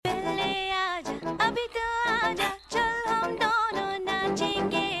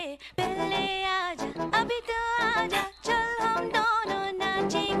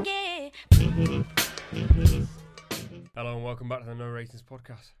No Ratings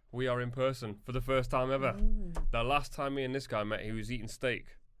podcast. We are in person for the first time ever. The last time me and this guy met, he was eating steak.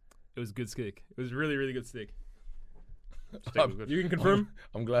 It was good steak. It was really, really good steak. Steak was good. You can confirm?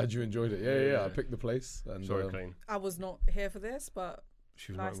 I'm glad you enjoyed it. Yeah. I picked the place. And, Sorry, Colleen. I was not here for this, but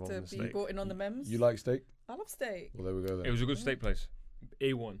She was nice not to involved in be the steak. brought in on the memes. You like steak? I love steak. Well, there we go then. It was a good steak place.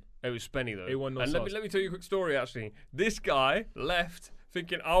 A1. It was spenny though. A1 no and sauce. let me tell you a quick story actually. This guy left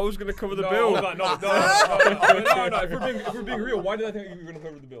thinking I was going to cover the No, bill. hold on, no. If we're being real, why did I think you were going to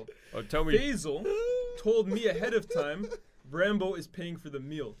cover the bill? Oh, tell me. Faisal told me ahead of time, Rambo is paying for the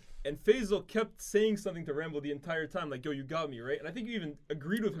meal. And Faisal kept saying something to Rambo the entire time, like, yo, you got me, right? And I think you even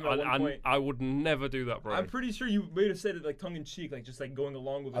agreed with him at one point. I would never do that, bro. I'm pretty sure you may have said it like tongue-in-cheek, like just like going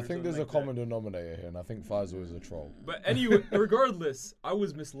along with it. I think there's a common denominator here, and I think Faisal is a troll. But anyway, regardless, I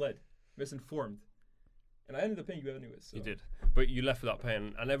was misinformed. And I ended up paying you anyways. So. You did. But you left without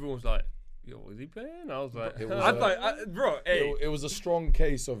paying, and everyone was like, yo, was he paying? I was like, It was I thought, bro, hey. It was a strong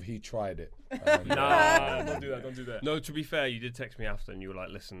case of he tried it. And, Nah, don't do that. No, to be fair, you did text me after, and you were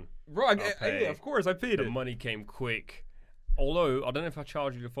like, listen, Bro, of course, I paid the it. money came quick. Although, I don't know if I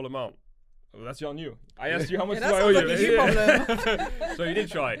charged you the full amount. Well, that's on you. I asked you how much Yeah, do that I owe sounds you. like a you problem. So you did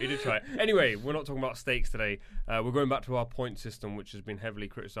try it. Anyway, we're not talking about steaks today. We're going back to our point system, which has been heavily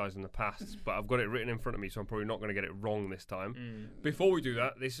criticised in the past, but I've got it written in front of me, so I'm probably not going to get it wrong this time. Before we do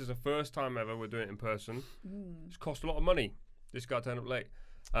that, this is the first time ever we're doing it in person. It's cost a lot of money. This guy turned up late.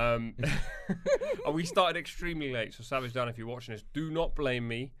 And we started extremely late, so Savage Dan, if you're watching this, do not blame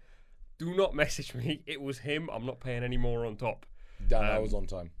me. Do not message me. It was him. I'm not paying any more on top. Dan, I was on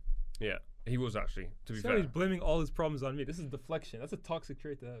time. Yeah, he was actually, to be So fair. he's blaming all his problems on me. This is deflection. That's a toxic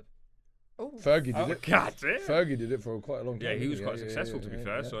trait to have. Oh, Fergie did it. God damn. Fergie did it for quite a long time. Yeah, he was didn't quite successful, to be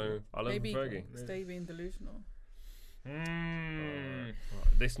fair, so I love maybe Fergie. stay being delusional.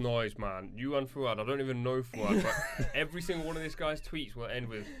 This noise, man. You and Fuad, I don't even know Fuad, but every single one of this guy's tweets will end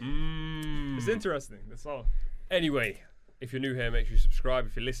with It's interesting. That's all. Anyway, if you're new here, make sure you subscribe.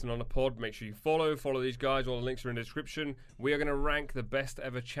 If you're listening on the pod, make sure you follow these guys. All the links are in the description. We are going to rank the best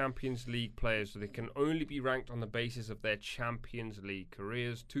ever Champions League players, so they can only be ranked on the basis of their Champions League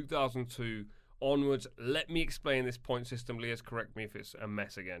careers, 2002 onwards. Let me explain this point system. Lyes, correct me if it's a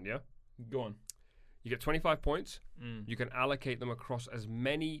mess again, yeah? Go on. You get 25 points. You can allocate them across as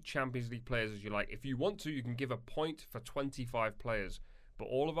many Champions League players as you like. If you want to, you can give a point for 25 players. But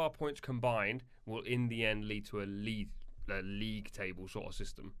all of our points combined will, in the end, lead to a league table sort of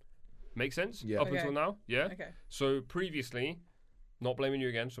system. Make sense? Yeah. Up Okay. until now? Yeah? Okay. So previously, not blaming you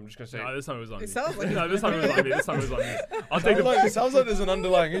again, so I'm just going to say... No, this time it was on me. It sounds like No, this time it was on me. This time it was on me. I'll take It sounds like there's an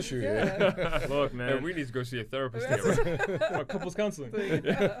underlying issue here. the... Look, Yeah, man. we need to go see a therapist here, right? Couples counseling.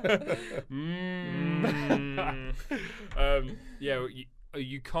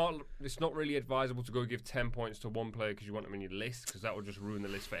 You can't... It's not really advisable to go give 10 points to one player because you want them in your list, because that will just ruin the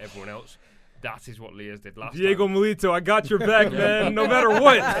list for everyone else. That is what Lyes did last Diego time. Milito, I got your back, man, no matter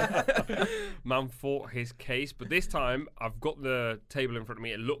what. Man fought his case, but this time I've got the table in front of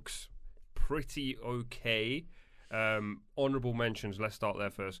me. It looks pretty okay. Honourable mentions. Let's start there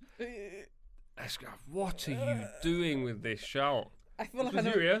first. What are you doing with this shout? I feel like This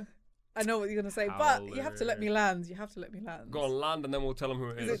was you, yeah? I know what you're gonna say, but you have to let me land. You have to let me land. Go on, land, and then we'll tell them who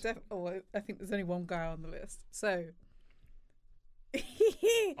it is. I think there's only one guy on the list. So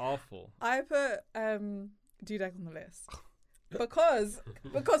Awful. I put Dudek on the list because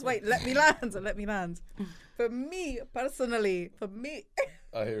wait, let me land. For me personally,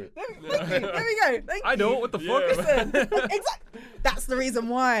 I hear it. there we go. Thank I you. know, what the fuck? Listen, exactly. That's the reason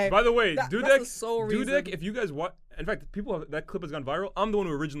why. By the way, That's the Dudek, sole reason. if you guys watch, in fact, that clip has gone viral. I'm the one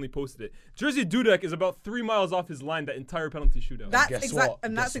who originally posted it. Jersey Dudek is about 3 miles off his line that entire penalty shootout. That's Guess exactly, what?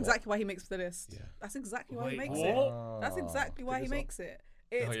 and that's Guess what? exactly why he makes the list. Yeah. That's exactly why he Wait, makes what? it. That's exactly why he Take this makes it.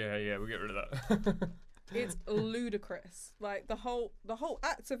 It's, Oh yeah, we'll get rid of that. it's ludicrous. Like the whole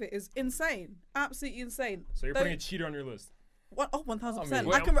act of it is insane, absolutely insane. So you're putting a cheater on your list. What? Oh, 1000%. I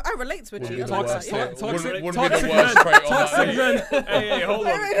mean, I relate to a Wouldn't cheater be like the that. worst Yeah. trait- Toxic- wouldn't be toxic the worst man. trait on Toxic that list. man. hey, hold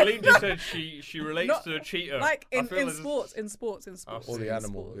on. Colleen just said she relates Not- to a cheater. Like I in feel there's- sports. Or the in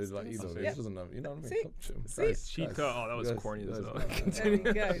animal sports, is like in either. sports. It Yeah. doesn't know. You know what I See? mean? See? Guys, Cheat code. Oh, that was corny as hell. There we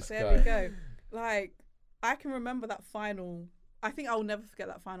go. There we go. Like I can remember that final. I think I will never forget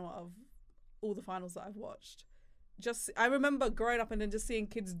that final out of all the finals that I've watched. I remember growing up and then just seeing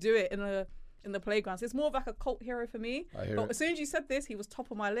kids do it in the playgrounds. It's more of like a cult hero for me. I hear But it. as soon as you said this, he was top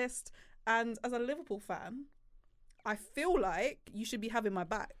of my list. And as a Liverpool fan, I feel like you should be having my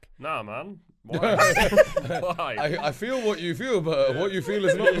back. Nah, man. Why? Why? I feel what you feel, but what you feel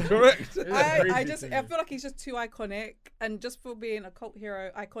is not correct. I feel like he's just too iconic, and just for being a cult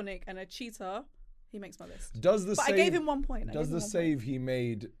hero, iconic, and a cheater, He makes my list. Does the But save, I gave him 1 point. Does the save he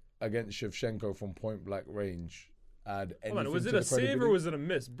made against Shevchenko from point blank range add anything Hold on, was to it the a save or credibility? was it a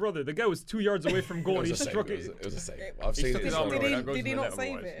miss? Brother, the guy was 2 yards away from goal and he It was a save, struck it. it. It was a save. I've He seen stuck it. his arm Sorry. around. That goes Did he in the not net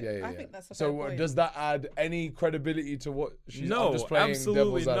save otherwise. it? Yeah. I think that's a fair So point. does that add any credibility to what she's I'm No, just playing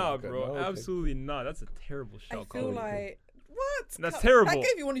absolutely devil's not, advocate. bro. No, okay. Absolutely not. That's a terrible I shout. feel Colin. like what? That's I terrible.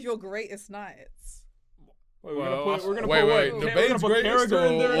 gave you one of your greatest nights. Wait, Well, we're gonna Wait, put wait. what? The We're Bane's gonna put greatest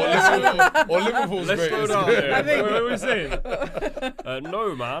Carragher in there? or Liverpool's Let's slow greatest? down there. I think- What are we saying?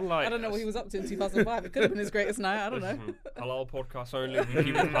 No, man. Like I don't know what he was up to in 2005. It could have been his greatest night. I don't know. Halal podcast only.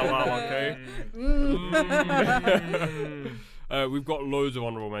 Keep it halal, okay? We've got loads of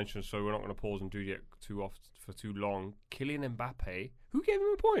honourable mentions, so we're not going to pause and do it too often for too long. Kylian Mbappe. Who gave him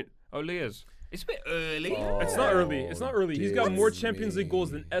a point? Oh, Lyes. It's a bit early. Oh, It's not early. It's not early. He's got dear more Champions League me.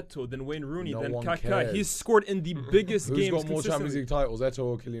 goals than Eto'o, than Wayne Rooney, No than one Kaká. cares. He's scored in the biggest Who's games got more Champions consistently. League titles, Eto'o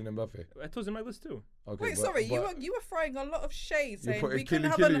or Kylian Mbappe? Eto'o's in my list too. Okay, Wait, but- sorry, but- you were throwing a lot of shade You're saying putting we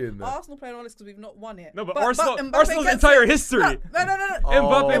couldn't have Kylian an there. Arsenal player on our list because we've not won it. No, but Mbappe Arsenal's gets entire it. history. No.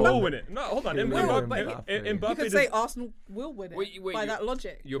 Mbappe Oh. will win it. No, hold on. Kylian Mbappe. Mbappe. You Mbappe could say does- Arsenal will win it Wait, by you- that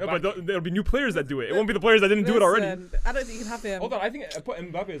logic. You're No, back. but there'll be new players that do it. It won't be the players that didn't do it already. Listen, I don't think you can have him. Hold on, I think I put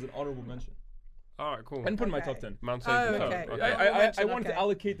Mbappe as an honorable mention. All right, cool. I didn't put him in my Okay. top 10. Man saved Oh, himself. okay. Okay. Honorable I mention, wanted to okay.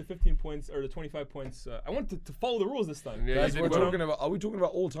 allocate the 15 points or the 25 points. I wanted to follow the rules this time. Yeah, Guys, you we're did well. talking about. Are we talking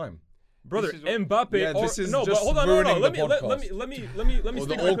about all time? Brother, This is- Mbappe. Yeah, this is no, but just hold on, no. ruining Let the me let podcast. me Or state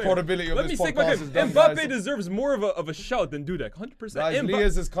the my all claim. credibility of Let this me state my podcast claim. is done, Mbappe guys. deserves more of a shout than Dudek. 100%. Guys,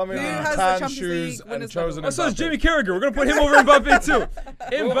 Lyes has come in Who with has the tan Champions shoes League and winners chosen medal? So is Mbappe. Jamie Carragher. We're gonna put him over Mbappe too.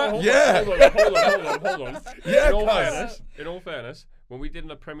 Mbappe. Yeah. Hold on. Yeah, in all cuz. fairness, when we did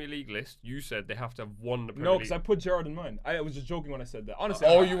the Premier League list, you said they have to have won the Premier No, League. because I put Gerrard in mine. I was just joking when I said that. Honestly.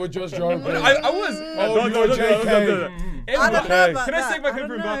 Oh, you were just joking. I was. Oh, you were JK. I don't know Mbappe. about Can I that. take my I claim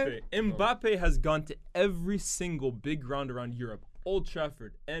for don't know. Mbappe? Mbappe has gone to every single big ground around Europe. Old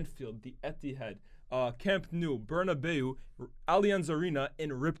Trafford, Anfield, the Etihad, Camp Nou, Bernabeu, Allianz Arena,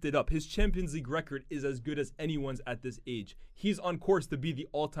 and ripped it up. His Champions League record is as good as anyone's at this age. He's on course to be the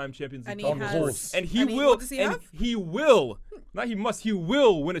all-time Champions League And he top On has. scorer. course. And he And will. what does he and have? he will. Not he must. He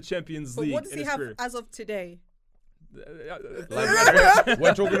will win a Champions But League what does in he his have career. as of today?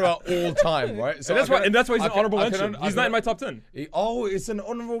 We're talking about all time, right? So And that's why he's an honorable mention. He's not in my top 10. Oh, it's an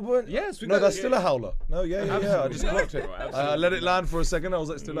honourable mention. Yes, we No, got- that's yeah. still a howler. No, yeah. I Absolutely. just blocked it. Bro, I absolutely. let it land for a second. I was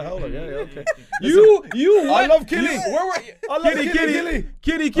like, still a howler. Yeah, okay. You I what? love Killy. Where were you? I love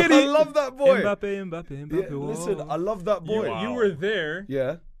Kitty. I love that boy. Mbappe. Yeah, listen, I love that boy. You were there,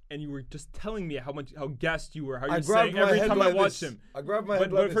 Yeah. and you were just telling me how gassed you were, how I you're grabbed saying my every head time like I watch this. him. I grabbed my head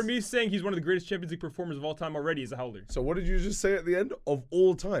But, like but for this. me, saying he's one of the greatest Champions League performers of all time already is a howler. So what did you just say at the end? Of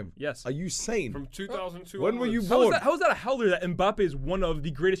all time? Yes. Are you sane? From 2002 When were you onwards. born? How is that a howler that Mbappe is one of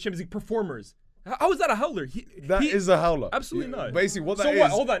the greatest Champions League performers? How is that a howler? That is a howler. Absolutely not. Basically, what So that is.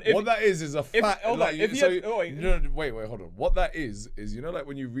 what? Hold on. What that is a fact. hold like, on, if he so had- oh, wait. no, wait, hold on. What that is you know, like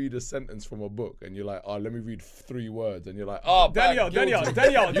when you read a sentence from a book and you're like, oh, let me read 3 words, and you're like, oh, Daniel. You gotta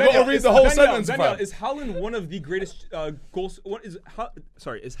Daniel, read the whole sentence, Daniel, fam. is Haaland one of the greatest goals? Is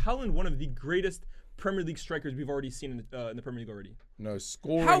Haaland one of the greatest Premier League strikers we've already seen in the Premier League already? No,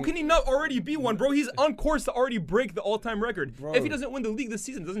 scoring. How can he not already be one, bro? He's on course to already break the all-time record. Bro. If he doesn't win the league this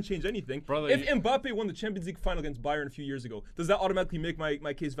season, it doesn't change anything. Brother, if Mbappe won the Champions League final against Bayern a few years ago, does that automatically make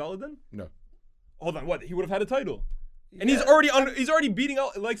my case valid then? No. Hold on, what? He would have had a title. And he's already beating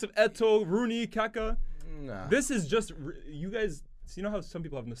out the likes of Eto'o, Rooney, Kaká. Nah. This is just you guys. So you know how some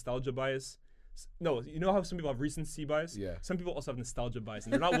people have nostalgia bias. No, you know how some people have recency bias. Yeah. Some people also have nostalgia bias,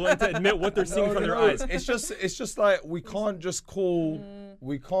 and they're not willing to admit what they're seeing in front of their eyes. It's just like we can't just call.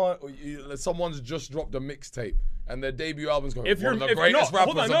 We can't. Someone's just dropped a mixtape and their debut album's going. If you're one of the greatest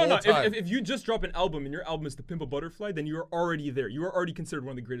rappers hold on, of all time. If you just drop an album and your album is To Pimp a Butterfly, then you are already there. You are already considered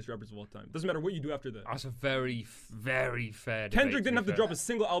one of the greatest rappers of all time. Doesn't matter what you do after that. That's a very, very fair debate, Kendrick didn't have to be drop fair. a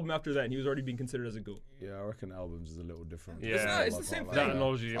single album after that, and he was already being considered as a GOAT. Yeah, I reckon albums is a little different. Yeah. It's not- it's the same That thing.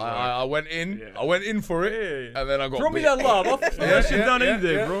 analogy. I went in. Yeah. I went in for it, Yeah. and then I got. Throw me beat. that love. I'll throw that shit down any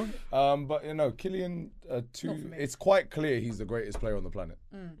day, bro. But Kylian, Not for me. it's quite clear he's the greatest player on the planet.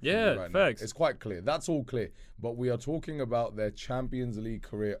 Yeah, right now. facts. It's quite clear. That's all clear. But we are talking about their Champions League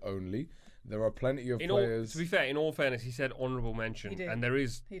career only. There are plenty of players. To be fair, in all fairness, he said honourable mention, He did. and there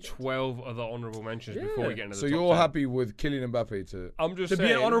is He did. 12 other honourable mentions before we get into the so top you're 10. happy with Kylian Mbappe to? I'm just To saying.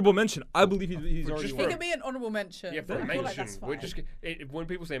 be an honorable mention, I believe he's already just He one. can be an honourable mention. Yeah, for I a feel like mention. that's We're fine. just when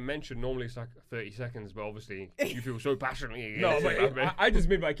people say mention, normally it's like 30 seconds, but obviously you feel so passionately No, against it, but I just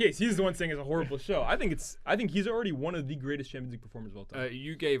made my case. He's the one saying it's a horrible show. I think he's already one of the greatest Champions League performers of all time.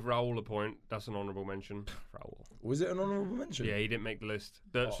 You gave Raul a point. That's an honourable mention. Raul. Was it an honourable mention? Yeah, he didn't make the list.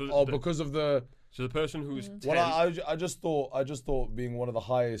 Because of the So the person who's 10th, Well, I just thought being one of the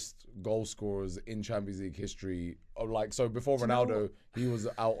highest goal scorers in Champions League history, so before Ronaldo, he was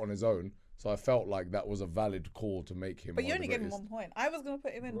out on his own. So I felt like that was a valid call to make him. But you one of only the gave him greatest. 1 point. I was gonna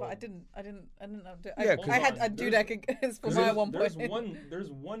put him in, but I didn't Yeah, I had Dudek against for my 1 point. There's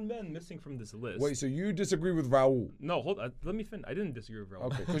one man missing from this list. Wait, so you disagree with Raul? No, hold on. Let me finish. I didn't disagree with Raul.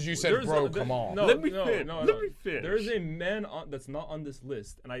 Okay, because you said, bro, come on. No, Let me no, fin- no, let no. me finish. There's a man that's not on this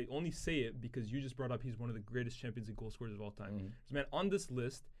list, and I only say it because you just brought up he's one of the greatest Champions League goal scorers of all time. There's a man on this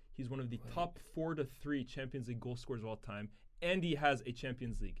list. He's one of the top 4 to 3 Champions League goal scorers of all time, and he has a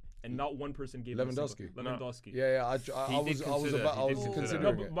Champions League. And not one person gave him a Lewandowski. Lewandowski. Yeah, I was considering No,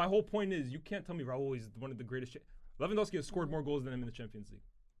 it. but my whole point is you can't tell me Raul is one of the greatest. Lewandowski has scored more goals than him in the Champions League,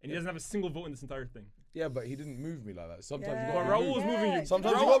 and he doesn't have a single vote in this entire thing. Yeah, but he didn't move me like that. Sometimes Yeah. you But got Raul was moving you.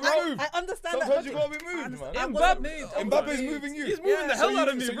 Sometimes you Raul- got to move. I understand Sometimes that. you got to be moved, man. I wasn't moved. Mbappe's moving you. He's moving the hell out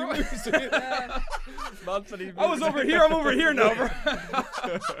of me, So bro. you moved- so you- I was over here. I'm over here now, bro.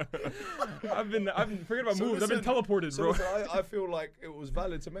 I've been forget about So moves. I've been listen- teleported, So bro. listen, I feel like it was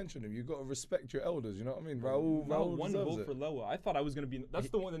valid to mention him. You got to respect your elders. You know what I mean? Raul One deserves vote it. for Lewa. I thought I was gonna be. That's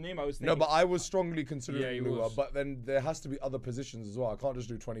the name I was thinking. No, but I was strongly Yeah, considering he Lua. was. But then there has to be other positions as well. I can't just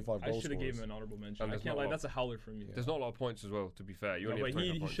do 25 I goal should have gave scorers. him an honorable mention. And I there's can't not a lie. lot. That's a howler for me. there's not a lot of points as well. To be fair, you No, only but have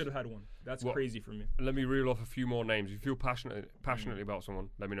 25 he points. should have had one. That's What? crazy for me. Let me reel off a few more names. If you feel passionately about someone,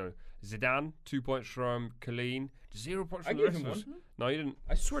 let me know. Zidane, 2 points from Colleen, 0 points I from the gave rest him of us. one. No, you didn't.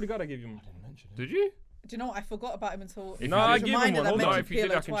 I swear to God, I gave him. Did you? Do you know what? I forgot about him until. If No, you I did- gave him one. Hold No, on. if you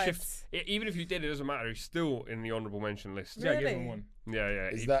did, I can twice. shift. Even if you did, it doesn't matter. He's still in the honourable mention list. Yeah, I gave him Really? one. Yeah.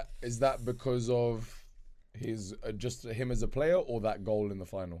 Is that because of his just him as a player or that goal in the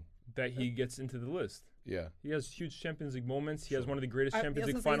final? That he gets into the list. Yeah. He has huge Champions League moments. He has one of the greatest I Champions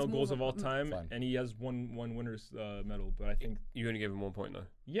was League gonna say final he's goals more of all of a- time, Fine. and he has one winner's medal. But I think, You only gave him 1 point though.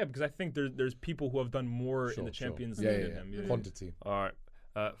 yeah, because I think there's people who have done more in the Champions Yeah, League yeah, than yeah. him. Yeah. Quantity. All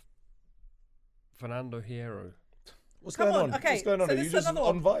right. Fernando Hierro. What's Come going on, on? okay, What's going on? so Are this you is just another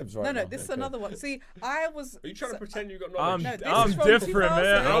on one. vibes right No, now? this is Okay. another one. See, I was. Are you trying to pretend you got I'm, knowledge? No, this I'm is from different, 2000.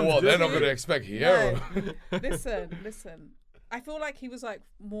 man. You know I'm what? They're not different. going to expect Hierro. No, listen. I feel like he was like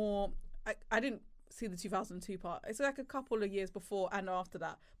more. I didn't see the 2002 part. It's like a couple of years before and after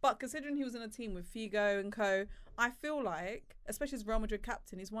that. But considering he was in a team with Figo and co, I feel like, especially as Real Madrid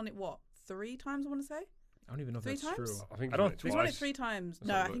captain, he's won it 3 times? I want to say. I don't even know if 3 that's times? true. I think I don't he's think- He's won it twice. 3 times. Let's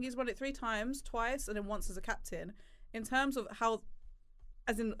No, have a I look. think he's won it 3 times, twice, and then once as a captain. In terms of how,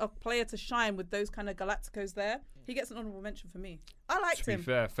 as in a player to shine with those kind of Galacticos there, he gets an honourable mention for me. I liked To be him.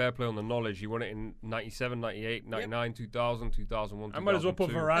 fair play on the knowledge. He won it in 97, 98, 99, 2000, 2001, I might as well put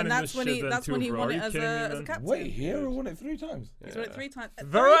 2002. Varane And in that's this when shit he then that's too, when he bro. won Are it you as kidding me, a man? captain. Wait, Hierro won it 3 times. He's won it 3 times.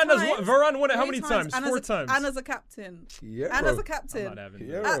 Varane won it how 3 many times? and 4 as a, times. And as a captain. Hierro. And as a I'm captain. not having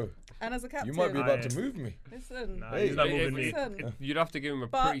that. Hierro. And as a captain. You might be about I- to move me. Listen. Nah, Hey, he's not hey, moving me. Listen. You'd have to give him a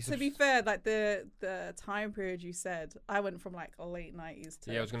But pretty. to be fair, like the time period you said, I went from like a late 90s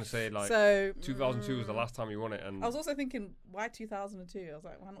to. Yeah, I was gonna say like so 2002 was the last time he won it, and I was also thinking, why 2002? I was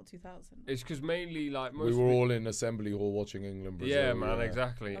like, why not 2000? it's because mainly like most. We of were the- all in assembly hall watching England, Brazil. Yeah, man,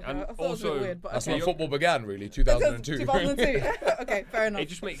 exactly. Okay, And I thought it was a also, bit weird, but That's okay. when football began, really, 2002. 2002. Okay, fair enough. it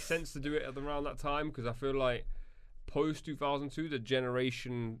just makes sense to do it at around that time because I feel like post 2002 the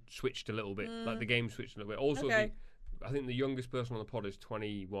generation switched a little bit, like the game switched a little bit. Also, Okay. I think the youngest person on the pod is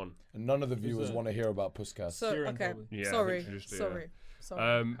 21. And none of the viewers that? want to hear about Puskas. So Kieran okay, probably. Yeah, I sorry, think just, yeah. sorry.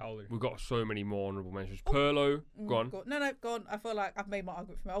 Howler. We've got so many more honourable mentions. Perlo, go on. No, go on. I feel like I've made my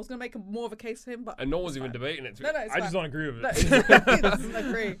argument for him. I was gonna make more of a case for him, but And no one's it's even fine. debating it. No, it's I just fine. don't agree with No, it. he doesn't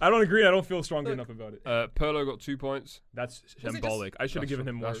agree. I don't agree. I don't feel strongly Look. enough about it. Perlo got 2 points. That's Was it shambolic. I should have That's given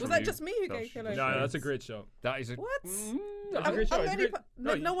him more. that's Was from that you. just me who That's gave Kilo? just No, you. that's a great show. That is a What? That's a I'm, great show. I'm It's the great.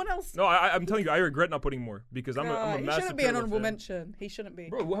 only no one else. No, I'm telling you, I regret not putting more because I'm a he massive shouldn't be an Pirlo honorable fan. mention. He shouldn't be.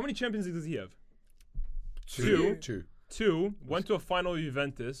 Bro, how many Champions Leagues does he have? Two. 2. Went to a final with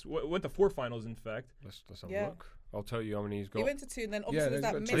Juventus. Went to 4 finals, in fact. Let's have a Yeah. look. I'll tell you how many he's He got. went to 2, and then Yeah, obviously he's there's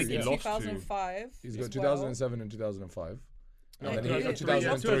got that two. miss in I think he lost 2005. He's as got well. 2007 and 2005. No, And then he- he got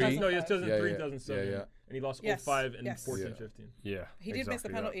 2003. 2003. No, yes, 2003, Yeah, yeah. 2007. Yeah, yeah. And he lost Yes, 05 and yes. 14, Yeah. 15. Yeah. He did miss the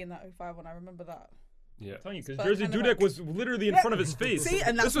exactly penalty in that 05 one. I remember that. Yeah. I'm telling you, because But Jersey kind of Dudek like- was literally in Yeah. front of his face. See,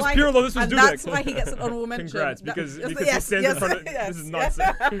 and that's this was why Pirlo, this was and Dudek. that's why he gets an honorable mention. Congrats, That- because yes, he stands in front of yes, this is yes.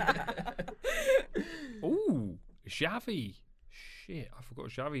 nonsense. Ooh, Xavi. Shit, I forgot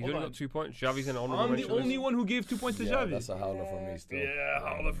Xavi. He's Hold only on. got 2 points. Xavi's in honourable I'm the mention only list. one who gave 2 points to Yeah, Xavi. that's a howler from me still. Yeah,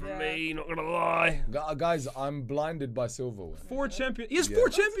 howler from Yeah. me. Not gonna lie. Guys, I'm blinded by silverware. 4 champions. He has Yeah. 4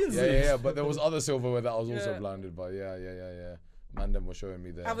 Champions Yeah, Leagues. yeah, but there was other silverware that I was also Yeah. blinded by. Yeah. Mandem was showing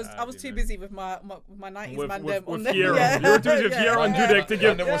me there. I was too busy with my 90s Mandem with on the Fiero. You were too busy with Fiero and Dudek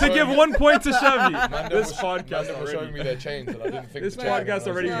to give 1 point to Xavi. This podcast Mandem was showing me their chains, and I didn't think. This to check podcast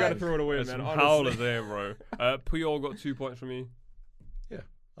them. already, you like- gotta throw it away, man. Some howlers there, bro. Puyol got 2 points from me. Yeah.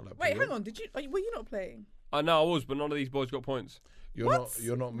 I like Wait, Puyol. hang on. Were you not playing? I know I was, but none of these boys got points. You're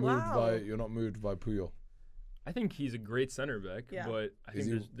not moved Wow. by Puyol. I think he's a great center back, Yeah. but I Is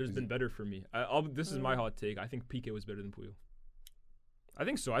think he- there's is been he- better for me. This is my hot take. I think Piqué was better than Puyol. I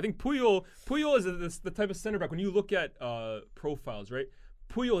think so. I think Puyol is the type of center back. When you look at profiles, right?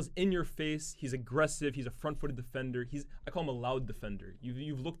 Puyol is in your face. He's aggressive. He's a front-footed defender. I call him a loud defender.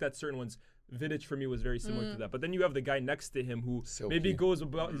 You've looked at certain ones. Vidic for me was very similar to that. But then you have the guy next to him who Silky. maybe goes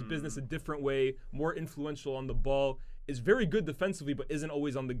about his business a different way, more influential on the ball, is very good defensively, but isn't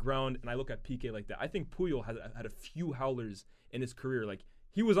always on the ground. And I look at Piqué like that. I think Puyol had a few howlers in his career. Like,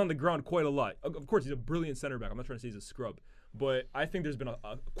 he was on the ground quite a lot. Of course, he's a brilliant center back. I'm not trying to say he's a scrub. But I think there's been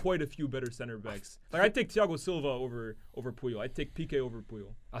quite a few better center backs. Like, I'd take Thiago Silva over Puyol. I'd take Piqué over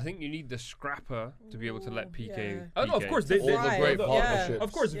Puyol. I think you need the scrapper to be able to let Piqué. yeah. Oh, no, of Piqué. course. All the great Yeah. partnerships.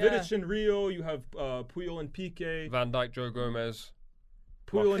 Of course, Yeah. Vidic and Rio. You have Puyol and Piqué. Van Dijk, Joe Gomez.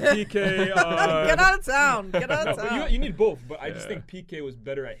 Puyol and Piqué. Get out of town. Get out No, of but town. you need both. But I just Yeah. think Piqué was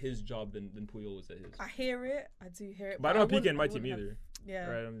better at his job than Puyol was at his. I hear it. I do hear it. But I don't have Piqué wouldn't- in my I team wouldn't either. have- Yeah.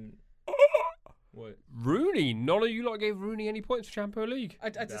 Right? I mean, what? Rooney. None of you lot gave Rooney any points for Champions League. I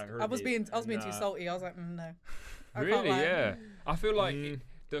just hurt I was me. being too Nah. salty. I was like, no. I can't Really? lie. Yeah. I feel like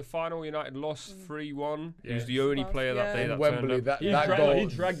the final United lost 3-1. He was the only player that day Yeah. that In Wembley, turned up. that goal, he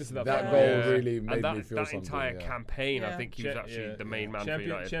dragged us to that that final. goal Yeah. really made and that, me feel that something. entire yeah. campaign, I Yeah. think he was actually the main man for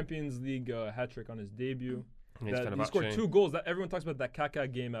United. Champions League hat trick on his debut. Against He Fenerbahce. scored 2 goals. That everyone talks about that Kaká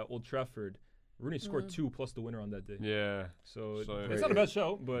game at Old Trafford. Rooney scored 2 plus the winner on that day. Yeah. So So- it's not a bad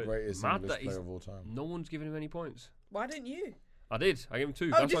show, but Greatest Mad English that he's- player of all time. No one's giving him any points. Why didn't you? I did. I gave him 2. Oh,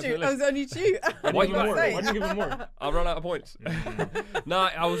 That's did what's you? on the Oh, list. it was only two. why Why didn't you give him more? Say. Why didn't you give him more? I ran out of points. Nah,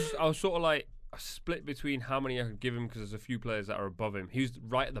 I was sort of like split between how many I could give him because there's a few players that are above him. He was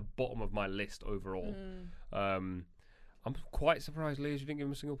right at the bottom of my list overall. I'm quite surprised, Lyes, you didn't give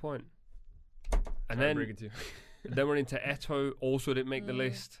him a single point. And Sorry to break it to you. then we're into Eto'o, also didn't make the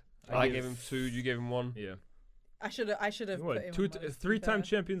list. I gave him 2, you gave him 1. Yeah. I should have put What? him. 3-time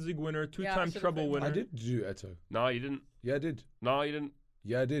Champions League winner, 2-time should've treble put him winner. I did do Eto. No, you didn't. Yeah, I did. No, you didn't.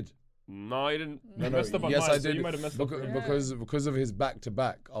 Yeah, I did. No, you didn't. You messed up on yes, mine, I so did. you might have messed up. Because of his back to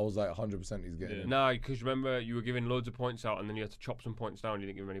back, I was like 100% he's getting Yeah. it. No, because remember you were giving loads of points out and then you had to chop some points down. You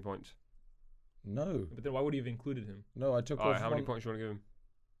didn't give him any points. No, But then why would he have included him? no, I took All right, off how many one- points you want to give him?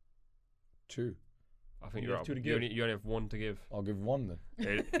 2. I think You you're have up. 2 to You give. only have 1 to give. I'll give 1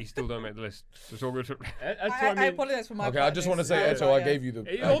 then. He still don't make the list. So it's all good. I apologize for my. Okay, I just want to say Eto. I gave you the.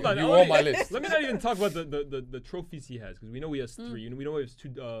 Hey, hold on. You let on me- my list. Let me not even talk about the trophies he has, because we know he has 3. We know he has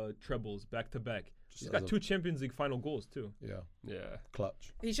 2 trebles back to back. He's got 2 Champions League final goals too. Yeah, Yeah.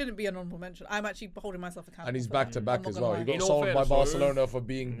 clutch. He shouldn't be an honorable mention. I'm actually holding myself accountable. And he's for back that. to I'm back not as gonna well. lie. He got In all sold by fairness, though, Barcelona for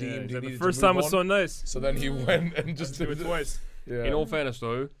being Yeah, deemed. He the needed first to time move was on. so nice. So then he went and just Do it twice. Yeah. In all fairness,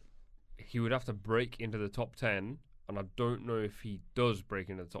 though, he would have to break into the top 10, and I don't know if he does break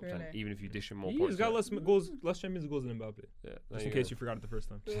into the top 10, Really? even if you dish him more He's points. got there. less goals, less Champions League goals than Mbappe. Yeah, Just in case you forgot it the first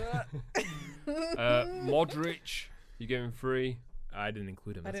time. Modric, you gave him 3. I didn't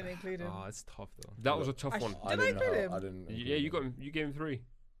include him. I didn't include him. Oh, it's tough though. That was a tough I one. Did I include him? I didn't. Yeah, you got him. You gave him 3.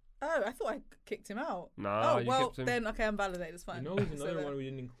 Oh, I thought I kicked him out. Nah, Oh you well, kept him. then okay, I'm validated. It's fine. You know, who's So another then- one we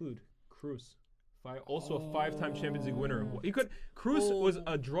didn't include. Cruz. Also a 5-time Champions League winner. He could. Cruz was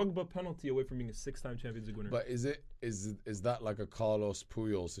a Drogba penalty away from being a 6-time Champions League winner. But is that like a Carlos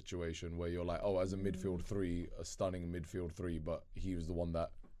Puyol situation where you're like, oh, as a midfield 3, a stunning midfield 3, but he was the one that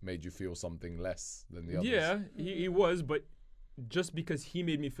made you feel something less than the others? yeah, he was, but just because he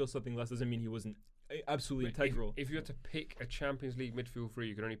made me feel something less doesn't mean he wasn't absolutely But integral. If you had to pick a Champions League midfield 3,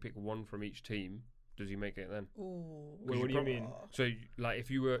 you could only pick 1 from each team. Does he make it then? Ooh. Wait, what do you mean? So, like,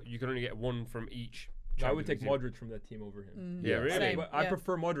 if you could only get 1 from each. I would take Champions League Modric from that team over him. Yeah, really? Same, But I yeah.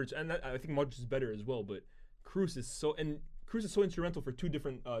 prefer Modric, and I think Modric is better as well. But Cruz is so instrumental for 2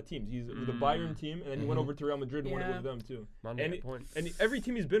 different teams. He's with the Bayern team, and then he went over to Real Madrid and won it Yeah. with them too. Man, And, get a point. and every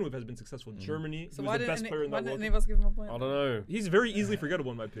team he's been with has been successful. Germany, So he why was the best player in why that didn't world. any of us give him a point? I don't know. He's very easily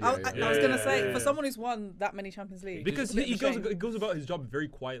forgettable in my opinion. I was gonna say Yeah. for someone who's won that many Champions League, Because it's a bit he of a goes, shame. it goes about his job very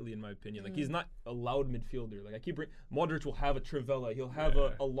quietly, in my opinion. Like he's not a loud midfielder. Like Modric will have a Trivela, he'll have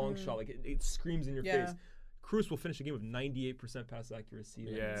a long shot. Like it screams in your Yeah. face. Cruz will finish a game with 98% pass accuracy,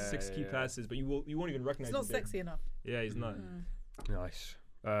 like Yeah, 6 key yeah. passes, but you won't even recognize. It's not him there. sexy enough. Yeah, he's not. Nice.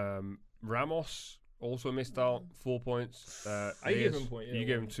 Ramos also missed out 4 points. I gave him a point, yeah, you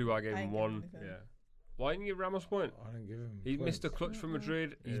gave him one. 2. I gave I him ain't giving 1. him anything. Yeah. Why didn't you give Ramos a point? I didn't give him. He points. missed a clutch from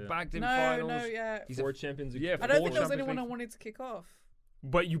Madrid. He's Yeah. bagged in No, finals. He's 4 Champions League. Yeah, I don't four think there was Champions anyone I League. wanted to kick off.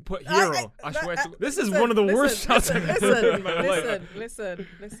 But you put Hero. I swear to This is one of the worst shots I've ever heard in my life. Listen.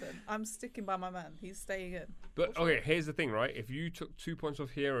 I'm sticking by my man. He's staying in. But okay, here's the thing, right? If you took 2 points off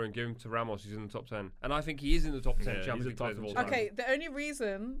Hero and gave him to Ramos, he's in the top 10, and I think he is in the top 10 Yeah, Champions he's a League top players of all 10. time. Okay, the only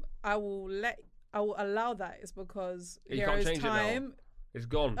reason I will allow that is because You can't Hero's change it now. time. It's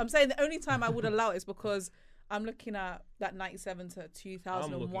gone. I'm saying the only time I would allow it is because I'm looking at that 97 to I'm looking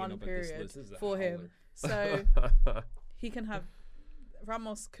 2001 up at this period list. This is a for him. howler. So he can have.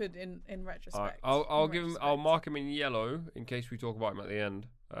 Ramos could in retrospect. I'll In give him. retrospect. I'll mark him in yellow in case we talk about him at the end.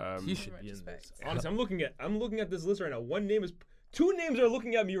 He should be in this. retrospect. Honestly, I'm looking at this list right now. 2 names are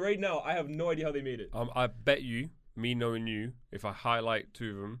looking at me right now. I have no idea how they made it. I bet you, me knowing you, if I highlight 2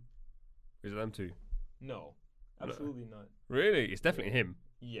 of them, is it them 2? No, absolutely not. Really? It's definitely him.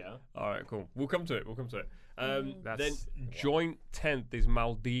 Yeah. All right, cool. We'll come to it. Then That's- joint 10th is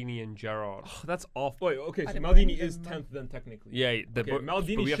Maldini and Gerrard. Oh, that's awful. Wait, okay, so didn't Maldini put is him, 10th then technically. Yeah, Okay,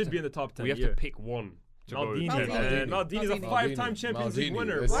 Maldini should be in the top 10. We have yeah. to pick one. To Maldini. go 10th. Maldini. Maldini's a Maldini. 5-time Champions League Maldini.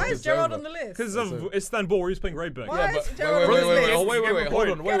 winner. It's- Why is it's Gerrard over. on the list? Because of It's Istanbul, where he's playing right back. Why Yeah, is but Gerrard on the list? hold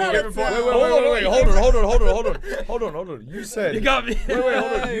on. Get out of town. Hold on. You said. You got me. Hold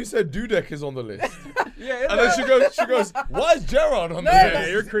on. You said Dudek is on the list. Yeah, And then she goes, why is Gerrard on the Yeah,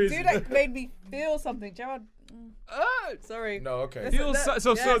 list? you're crazy. Dude, that made me feel something. Gerrard. Sorry. No, okay. Listen, Feels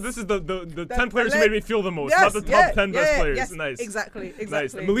so yes. this is the 10 The players who le- made me feel the most, Yes, not the top 10 best players. Yes, Nice. Exactly.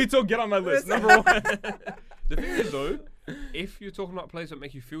 Nice. Milito, get on my list. Number 1. The thing is, though, if you're talking about players that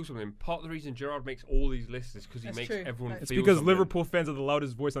make you feel something, part of the reason Gerrard makes all these lists is because he That's makes true. everyone It's It's feel because something. Liverpool fans are the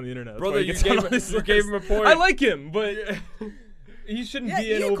loudest voice on the internet. That's Brother, why he you gets gave on him- this you gave list. him a point. I like him, but he shouldn't Yeah,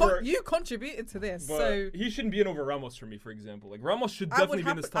 be in over. you contributed to this, But so he shouldn't be in over Ramos for me, for example. Like Ramos should I would, definitely be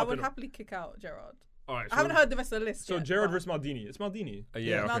in this top. I would end. happily kick out Gerrard. All right, I haven't heard the rest of the list So yet, Gerrard but- versus Maldini. It's Maldini. Yeah,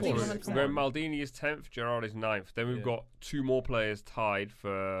 Yeah, okay. Maldini So 100%. we're going Maldini is 10th, Gerrard is 9th. Then we've Yeah. got 2 more players tied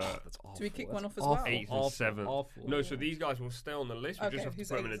for That's awful. Do we kick one off as awful. well? 8th Awful, and 7th. awful. No, so these guys will stay on the list. We Okay, just have to who's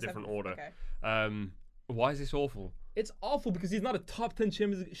put them in a 8th, different 7th? order. Okay. Why is this awful? It's awful because he's not a top 10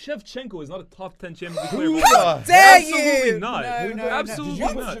 Champions League. Shevchenko is not a top 10 Champions League player. Who How the dare Absolutely you? not. No, Absolutely Did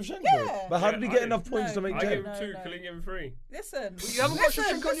you not. put Shevchenko? Yeah. But how did he Yeah, get I enough did. points to No, make I 10? gave him no, 2, no. Colleen gave him 3. Listen. You haven't got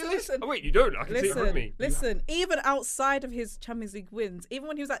Shevchenko on your list? Listen. Oh, wait, you don't? I can see it in front of me. Listen, even outside of his Champions League wins, even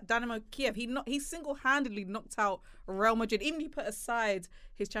when he was at Dynamo Kiev, he single-handedly knocked out Real Madrid. Even if you put aside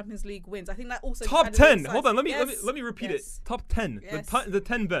his Champions League wins, I think that also Top added 10. insight. Hold on, let me Yes. repeat Yes. it. Top 10. Yes. The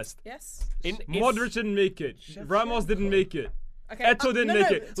 10 best. Yes. Modric didn't make it. Ramos didn't make it. Okay. Eto didn't no,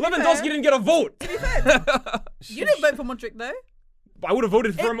 make no, it. to be Lewandowski fair- didn't get a vote. To be fair, you didn't vote for Modric though. I would have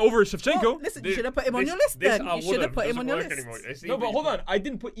voted for him over Shevchenko. Well, listen, you should have put him on your list then. You should have put him on your list. No, but hold on. I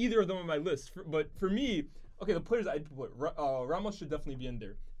didn't put either of them on my list. But for me, okay, the players I put, Ramos should definitely be in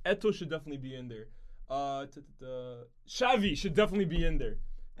there. Eto should definitely be in there. Xavi should definitely be in there.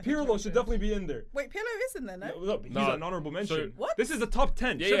 Pirlo should definitely be in there. Wait, Pirlo is in there, no? No, he's No. an honorable mention. What? This is the top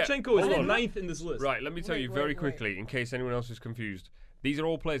 10. Yeah, yeah. Shevchenko is Hold the on. 9th in this list. Right, let me tell Wait, you wait, very wait. quickly, in case anyone else is confused. These are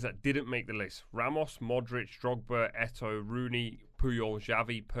all players that didn't make the list. Ramos, Modric, Drogba, Eto, Rooney, Puyol,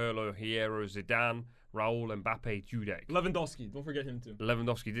 Xavi, Pirlo, Hierro, Zidane, Raul, Mbappe, Dudek. Lewandowski, don't forget him too.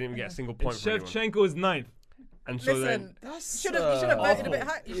 Lewandowski didn't even get a single And point for anyone. Shevchenko is 9th. And so Listen, then... you should have voted a bit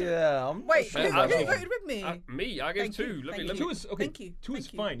higher. Yeah, I'm Wait, Hey, who actually- voted with me? me, I gave Thank 2. you, Let thank me, you. Two is okay. Thank you, Two is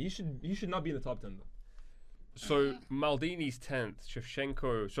thank you. fine. He should not be in the top 10 though. So Maldini's 10th,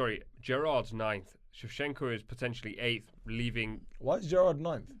 Gerrard's 9th. Shevchenko is potentially 8th, leaving... Why is Gerrard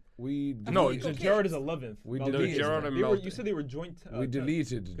 9th? We No, he got Gerrard kicked. is 11th. We Maldini deleted is Gerrard 10th. and They were, Maldini. you said they were joint. we 10th.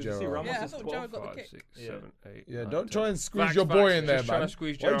 deleted Because you see Gerrard. Ramos Yeah, I is thought 12th. Gerrard got the 5, kick. 6, Yeah. 7, 8, Yeah, 9, don't 10. try and squeeze Facts, your boy facts. in there, Just trying man. to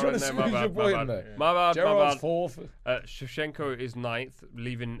squeeze Why are you Gerrard trying in to there? My squeeze your bad, boy my in bad. there? My bad, Gerrard's my 4th. bad. Shevchenko is 9th,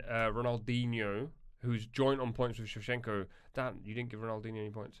 leaving Ronaldinho, who's joint on points with Shevchenko. Dan, you didn't give Ronaldinho any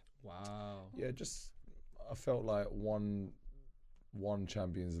points. Wow. Yeah, just I felt like one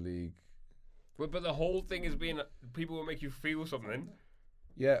Champions League. But the whole thing has been people will make you feel something.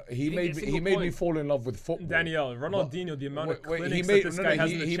 Yeah, he didn't made get a me, single made me point. fall in love with football. Daniel, Ronaldinho, the amount of Wait, clinics that this guy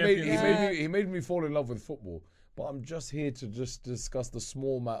has in the Champions League. he made me fall in love with football. But I'm just here to just discuss the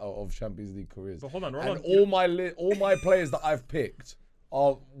small matter of Champions League careers. But hold on, And Ronaldinho. all my players that I've picked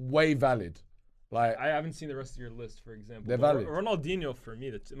are way valid. Like I haven't seen the rest of your list, for example. They're but valid. Ronaldinho, for me,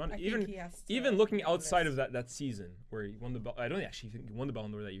 that's I think even he has to even looking be on the outside list. of that season where he won the I don't actually think he won the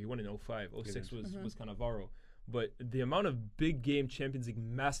Ballon d'Or that year. He won in 05. 06 was Cannavaro. But the amount of big game Champions League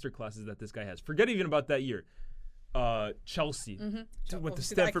masterclasses that this guy has. Forget even about that year. Chelsea. Went to Obviously the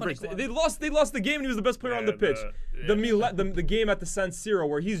Stamford Bridge. iconic one. They lost the game and he was the best player on the pitch. The game at the San Siro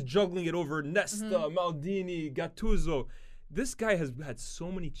where he's juggling it over Nesta, Maldini, Gattuso. This guy has had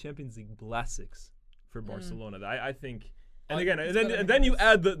so many Champions League classics for Barcelona that I think. And then you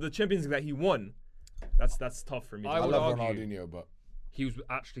add the Champions League that he won. That's tough for me. I would love argue- Ronaldinho, but He was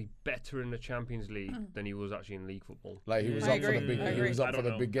actually better in the Champions League than he was actually in league football. like he was I up for the agree. big, I he was agree. up for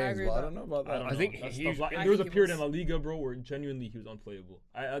the I big don't know. games, I but I agree don't know about that. I think That's he tough. was- There I was a think he period was- in La Liga, bro, where genuinely he was unplayable.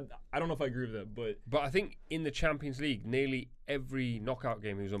 I don't know if I agree with that, but I think in the Champions League, nearly every knockout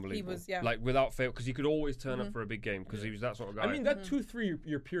game he was unbelievable. was, yeah. Like without fail, because he could always turn up for a big game because he was that sort of guy. I mean that 2-3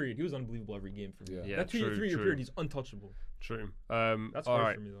 year period, he was unbelievable every game for me. Yeah. Yeah, That 2-3 true, year true. period, he's untouchable. True. That's all hard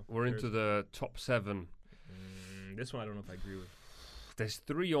right, for me, though. we're into the top 7. This one I don't know if I agree with. There's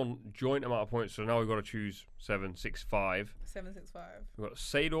 3 on joint amount of points, so now we've got to choose 7, 6, 5. 765. We've got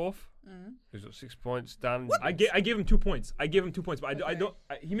Seedorf, who's got 6 points. Dan, I gave him 2 points. But I Okay. don't.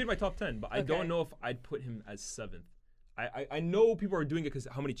 He made my top 10, but I Okay. don't know if I'd put him as 7th. I know people are doing it because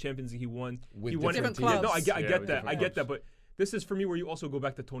how many Champions League he won. With He won different Yeah, teams. no, I get Yeah, that. with I different get that. clubs. But this is for me where you also go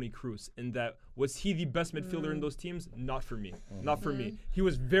back to Toni Kroos in that was he the best midfielder in those teams? Not for me. Not for me. He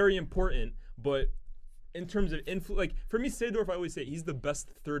was very important, but in terms of like for me, Seedorf, I always say he's the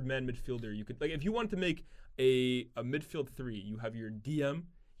best third man midfielder you could like. If you want to make a midfield 3, you have your DM.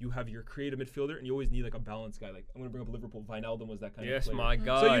 You have your creative midfielder, and you always need like a balanced guy. Like I'm gonna bring up Liverpool. Wijnaldum was that kind yes, of player. my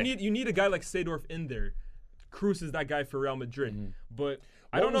guy. So you need a guy like Seedorf in there. Kroos is that guy for Real Madrid, but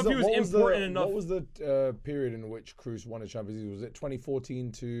I don't know if he was important enough. What was the period in which Kroos won a Champions League? Was it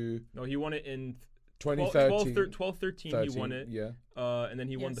 2014 to No, he won it in 2013? 12-13 he won it. Yeah. And then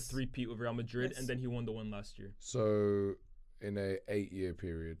he won the Yes. 3-peat with Real Madrid, Yes. and then he won the one last year. So in a 8-year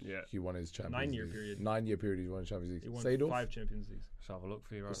period, Yeah. he won his Champions 9-year League. period. 9-year period, he won a Champions League. He won Seedorf? 5 Champions Leagues. Let's have a look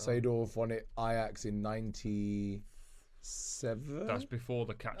for you right now. Seedorf won it Ajax in 97. That's before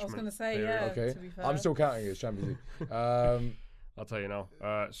the I catchment. was going to say, period. yeah, Okay, to be fair. I'm still counting it as Champions League. I'll tell you now.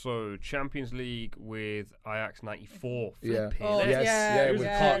 So Champions League with Ajax 94. Yeah. Flipping Oh, heck. Yes, yeah, yeah, he was with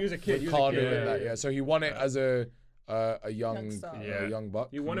a Car- kid. He was a kid. with He was a Cardo kid. in that, yeah. So he won it as a young, Youngster. Yeah. a young buck.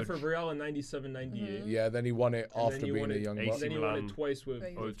 He won it for Real in 97-98. Yeah, then he won it And after then he being won a it- young AC buck. Then he won Milan. it twice with.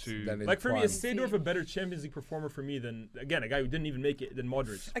 Right. 02. Then his Like for me, prime. is Seedorf a better Champions League performer for me than again a guy who didn't even make it than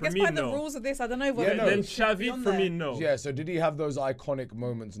Modric? I For guess me, by the no. rules of this, I don't know whether Yeah, no. Then it should be Xavi on for me, there. no. Yeah, so did he have those iconic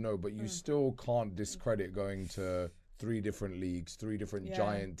moments? No, but you still can't discredit going to 3 different leagues, 3 different Yeah.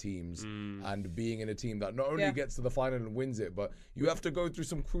 giant teams, and being in a team that not only Yeah. gets to the final and wins it, but you have to go through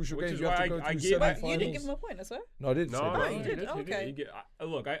some crucial Which games. is You have why to go I through gave- But semi-finals. you didn't give him a point, I swear. No, I did say No, that. Oh, you did? Okay.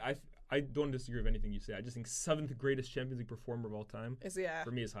 Look, I don't disagree with anything you say. I just think 7th greatest Champions League performer of all time Yeah.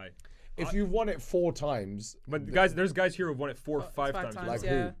 for me is high. If you've won it 4 times, But there's guys here who've won it 4 or 5 times. Like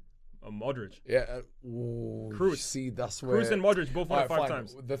yeah. Modric, yeah, ooh, Kroos. see, that's where Kroos and Modric both won it 5 Alright,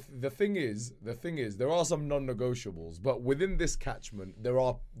 times. The thing is, there are some non-negotiables, but within this catchment, there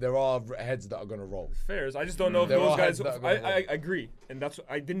are heads that are going to roll. Fairs. I just don't know if There those are guys. heads that are gonna I roll. agree, and that's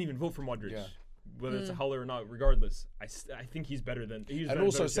I didn't even vote for Modric. Yeah. Whether it's a Haller or not, regardless, I think he's better than. And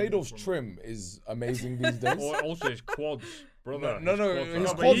also, Seedorf's trim is amazing these days. Or also his quads, brother. No, His his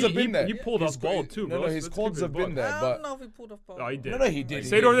quads are- quads have been there. He pulled His off ball qu- too, No, bro. his Let's quads keep it have been buck. there, I but don't know if he pulled off ball. No, he did. no, he did.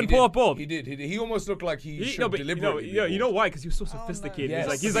 Seedorf didn't pull up ball. He did. He almost looked like he should but deliberately. you know why? Because he was so Oh, no. sophisticated.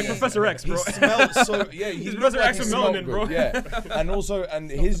 Yes. He's like Professor X, bro. He smelled so he He's looked Professor like X he with smelled melanin, good, bro. Yeah, and also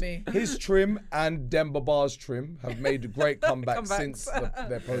his trim and Demba Ba's trim have made great comebacks Comebacks. since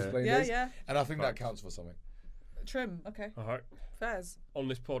their post-playing Yeah, days. yeah. And I think that counts for something. Trim, okay. All right. Fairs. On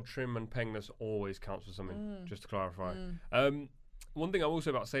this pod, trim and pengness always counts for something, just to clarify. One thing I will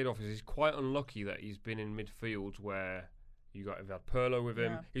say about Seedorf is he's quite unlucky that he's been in midfields where you've had Pirlo with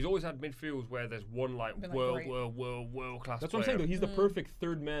him. Yeah. He's always had midfields where there's one Been, like, world class That's what I'm saying. Though he's the perfect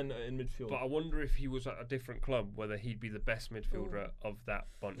third man in midfield. But I wonder if he was at a different club, whether he'd be the best midfielder of that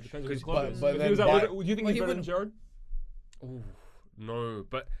bunch. Depends on the 'Cause- club. but If then he was at by- Liverpool, do you think Well, he's he better than wouldn't- Gerrard? Ooh, no,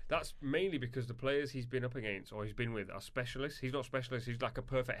 but that's mainly because the players he's been up against or he's been with are specialists. He's not specialist. He's like a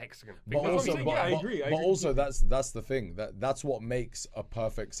perfect hexagon. But what I'm also, saying, but, yeah, I but- agree, I but agree also that's the thing that's what makes a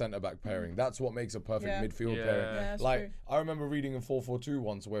perfect centre back pairing. That's what makes a perfect Yeah. midfield Yeah. pairing. Yeah, that's Like true. I remember reading in 4-4-2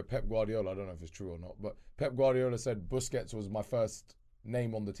 once where Pep Guardiola, I don't know if it's true or not, but Pep Guardiola said Busquets was my first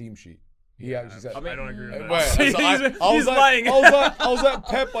name on the team sheet. He actually said. I don't agree with that. Wait, so He's lying. I was like,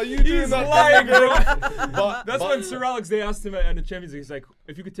 Pep, are you doing that? lying, bro. But, That's when Sir Alex, they asked him in the Champions League, he's like,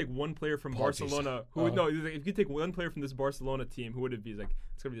 if you could take one player from Apologies. Barcelona, who would, no, he was like, if you could take one player from this Barcelona team, who would it be? He's like,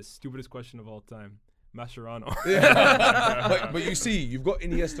 it's going to be the stupidest question of all time. Mascherano. but you see, you've got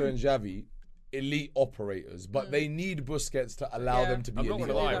Iniesta and Xavi elite operators, but they need Busquets to allow them to be I'm not elite.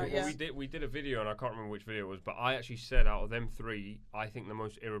 gonna lie. operators. We did a video, and I can't remember which video it was, but I actually said out of them three, I think the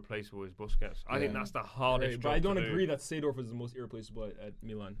most irreplaceable is Busquets. I think that's the hardest. Right, job but I don't to do. agree that Seedorf is the most irreplaceable at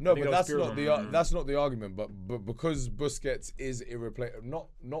Milan. No, I think but that was that's not the argument. But because Busquets is irreplaceable,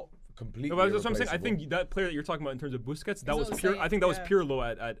 not completely. No, but that's what I'm saying. I irreplaceable. think that player that you're talking about in terms of Busquets, that That's was what I'm pure. saying, I think that was yeah.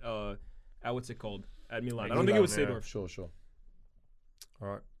 Pirlo at what's it called at Milan. I don't think it was Milan, yeah. Seedorf. Sure. All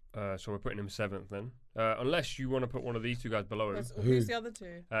right. So we're putting him 7th then. Unless you want to put one of these two guys below him. Who's the other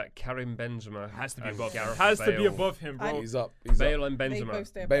two? Karim Benzema Has to be and above. Gareth Has to be Bale. above him, bro. He's up. Bale and They Benzema. both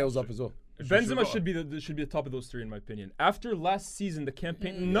stay above. Bale's up as well. Benzema should be the top of those three in my opinion. After last season, the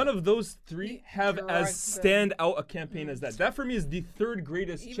campaign, none of those three have Gerrard as them. stand out a campaign as that. That for me is the third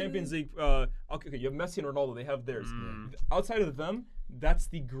greatest Even- Champions League. Okay, you have Messi and Ronaldo. They have theirs. Outside of them, that's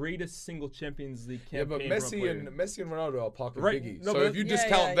the greatest single Champions League Yeah, campaign. but from a player. Messi and Ronaldo are parking Right. biggie. No, So but if you yeah,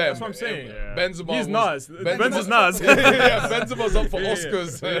 discount yeah, them, that's what I'm saying. Benzema He's was, Nas. Benzema's Nas. yeah, Benzema's up for Yeah, yeah.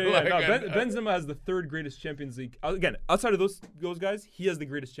 Oscars. Yeah, yeah, Like, no, and- Benzema has the third greatest Champions League. Again, outside of those guys, he has the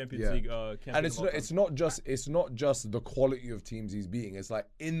greatest Champions Yeah. League campaign. and of all time. it's not just the quality of teams he's beating. It's like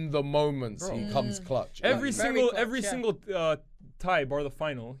in the moments he comes clutch. Every Like, Very single clutch, yeah. tie bar the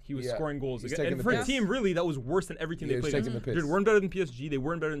final, he was Yeah. scoring goals. He's Again. taking And the for a piss. team really that was worse than everything Yeah, they he's played. taking the piss. They weren't better than PSG. They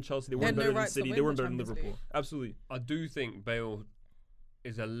weren't better than Chelsea. They had weren't no better than rights to City. win They weren't the better than Champions Liverpool. League. Absolutely. I do think Bale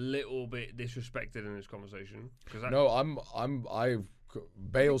is a little bit disrespected in this conversation.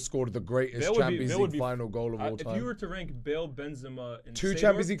 Bale scored the greatest Bale would be- Champions Bale would League be- final goal of all If time. you were to rank Bale, Benzema, and Two Seedorf,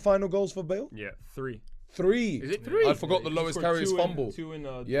 Champions League final goals for Bale? Yeah. 3. 3. Is it 3? I forgot the He lowest scored carries two in- fumble. two in, Yeah,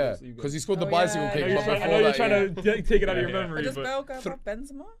 you got. because he scored the Oh, bicycle yeah, kick. yeah, but yeah. I before know you're that, trying to take it out of your Yeah. memory. Does but Bale go above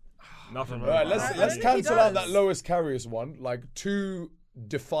Benzema? nothing. All right, I let's don't think he cancel out that does. lowest carries one. Like two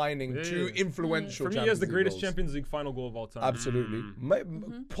defining, Yeah, two yeah. influential. For me, he Champions has the League greatest goals. Champions League final goal of all time. Absolutely,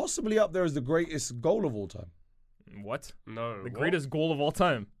 possibly up there as the greatest goal of all time. What? No. The what? greatest goal of all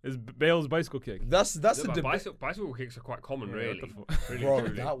time is Bale's bicycle kick. That's Yeah, the but debate. bicycle kicks are quite common, Yeah, really. what the fuck? Really, Bro,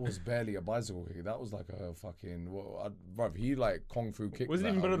 truly. that was barely a bicycle kick. That was like a fucking. Bro, he like kung fu kicked. Was it that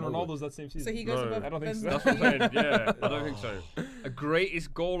even out better of than nowhere. Ronaldo's that same season? So he goes No, above I don't think so. Benzema. That's what I'm saying. Yeah, I don't think so. A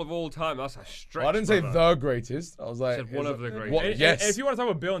greatest goal of all time. That's a stretch. I didn't say brother. the greatest. I was like Said one is of the it- greatest. What? And Yes. if you want to talk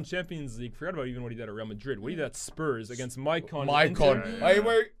about Bale in Champions League, forget about even what he did at Real Madrid. What he did at Spurs against Maicon. Maicon. Inter.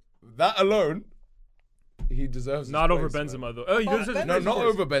 Wait. That alone, he deserves. his Not over place, man. Benzema though. Oh, he does Benzema- No, of not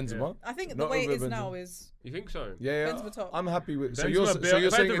course. over Benzema. I think the Not way it over is now Benzema. is You think so? Yeah, Benzema top. I'm happy with. So Benzema, you're Bale- saying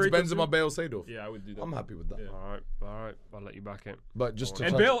if I had it's to rate those Benzema, two- Bale, Seedorf. Yeah, I would do that. I'm happy with that. Yeah. All right. I'll let you back it. But just to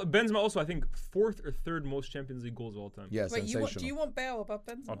And touch- Benzema also, I think, 4th or 3rd most Champions League goals of all time. yeah, Wait, sensational. do you want Bale above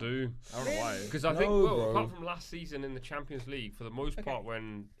Benzema? I do. I don't know why. Because I think, No, well, bro. apart from last season in the Champions League, for the most Okay. part,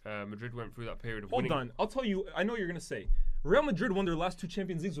 when Madrid went through that period of Hold winning. on. I'll tell you, I know what you're going to say. Real Madrid won their last 2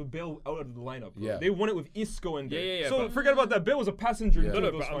 Champions Leagues with Bale out of the lineup. Bro. Yeah. They won it with Isco in there. Yeah, So but- forget about that. Bale was a passenger Yeah. into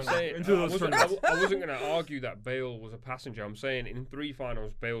No, those but I'm finals. saying into I those wasn't, tournaments. I wasn't going to argue that Bale was a passenger. I'm saying in 3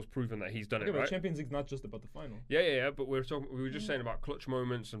 finals, Bale's proven that he's done Yeah, it, but right? Champions League's not just about the final. Yeah. But we were just saying about clutch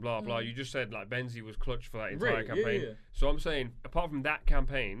moments and blah blah. You just said like Benzi was clutch for that entire Right, yeah, campaign. yeah. So I'm saying, apart from that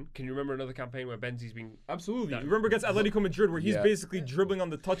campaign, can you remember another campaign where Benzi's been? Absolutely. That- You remember against Atletico Madrid where he's Yeah. basically dribbling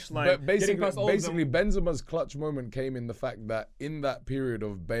on the touchline, But getting past all of basically, them. Benzema's clutch moment came in the fact that in that period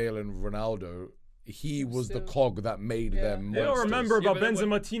of Bale and Ronaldo, he was the Still- cog that made Yeah. them. They don't monsters. remember Yeah, about but then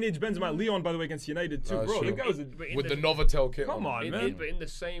Benzema, teenage Benzema at Lyon, by the way, against United too, Oh, bro. sure. The guy was But in with the Novotel kit. Come on, in, man. but in the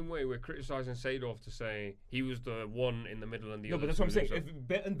same way, we're criticizing Seedorf to say he was the one in the middle and the No, other. but that's what I'm two saying. losers.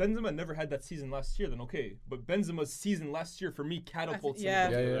 If Benzema never had that season last year, then okay. But Benzema's season last year for me catapults him. Yeah,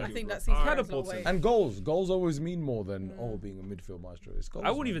 into the yeah. league, I think bro. that season catapults away. him. And goals always mean more than being a midfield maestro. It's goals. I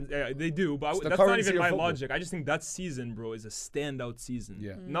wouldn't man. even. They do, but It's the that's not currency even of my football. logic. I just think that season, bro, is a standout season.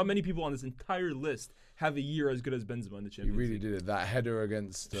 Yeah. Not many people on this entire list have a year as good as Benzema in the He Champions really League. did it. That header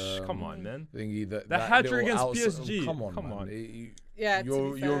against. Come on, man. Thingy, that hat-trick little against outside- PSG. Come on, Come man. on. Yeah, You're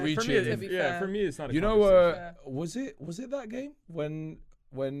to be fair. reaching. For me, To be yeah, fair. for me, it's not. A You know, conversation. was it that game when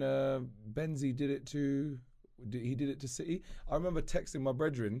Benzi did it to he did it to City? I remember texting my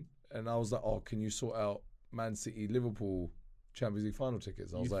brethren and I was like, "Oh, can you sort out Man City Liverpool Champions League final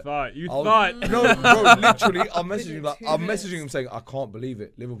tickets?" I was like, You I was- thought. No, bro, literally, I'm Did messaging it like 2 I'm minutes. messaging him saying, "I can't believe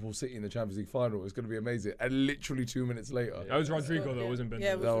it, Liverpool City in the Champions League final. It's going to be amazing." And literally 2 minutes later, That was Rodrigo, though. Yeah. It wasn't Benzema.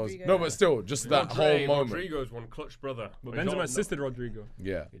 Yeah, it was that was Rodrigo, no, yeah. but still, just that whole moment. Rodrigo's one clutch brother. But He's Benzema not- assisted Rodrigo.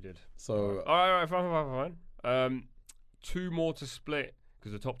 Yeah. He did. So All right, fine. 2 more to split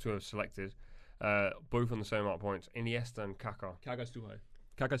because the top 2 are selected. Both on the same amount of points. Iniesta and Kaká. Kaga's too high.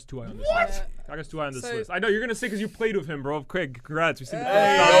 Kaga's too high on this What? list. Kaga's too high on this So- list. I know you're gonna say because you played with him, bro. Quick, congrats. We see the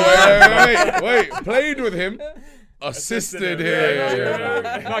no, wait, played with him. assisted Yeah,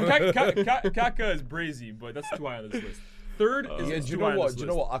 here. No, Kaka is brazy, but that's too high on this list. Third is Yeah, is do you too know high on what? this Do you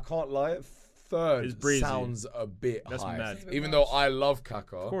know list. what? I can't lie. Third It's brazy. sounds a bit That's high. mad. Even though I love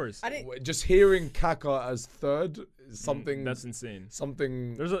Kaka. Of course. I didn't. Just hearing Kaka as third is something. That's insane.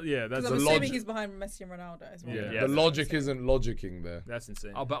 Something. There's a that's Because I'm the assuming logic- he's behind Messi and Ronaldo as well. Yeah. the logic isn't logicking there. that's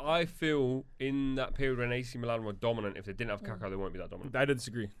insane. But I feel in that period when AC Milan were dominant, if they didn't have Kaká, they won't be that dominant. I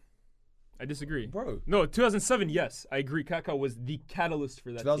disagree. I disagree. Bro, No, 2007, yes, I agree. Kaká was the catalyst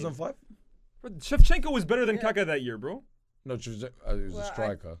for that. 2005? Bro, Shevchenko was better than Kaká that year, bro. No, he was Well, a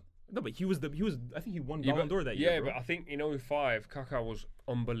striker. No, but he was. I think he won Yeah, Ballon d'Or that year. Yeah, bro. but I think in 05, Kaká was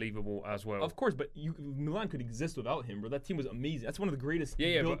unbelievable as well. Of course, but Milan could exist without him, bro. That team was amazing. That's one of the greatest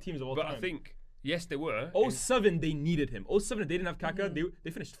yeah, built but, teams of all but time. I think, yes, they were. 07, they needed him. 07, they didn't have Kaká.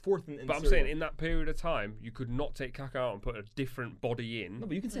 They finished fourth in But I'm Serie A. saying in that period of time, you could not take Kaká out and put a different body in. No,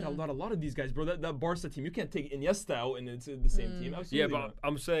 but you can say that about a lot of these guys, bro. That Barca team, you can't take Iniesta out and it's the same team. Absolutely Yeah, but not.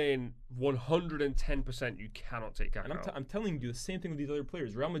 I'm saying 110% you cannot take Kaká And out. I'm telling you the same thing with these other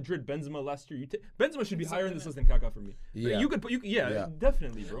players. Real Madrid, Benzema last year. Benzema should be higher in this list than Kaká for me. Yeah. You could put, Yeah.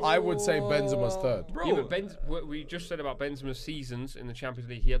 definitely, bro. I would say Benzema's third. Bro, Yeah, but what we just said about Benzema's seasons in the Champions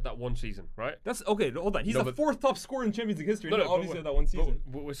League, he had that one season, right? that's okay. Hold on, he's the fourth top scorer in Champions League history. No, No, no, obviously but- that one season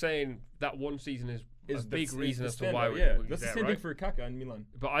But we're saying that one season is a is big the reason as to standout, why yeah, he's that's the there, same right? thing for Kaká in Milan.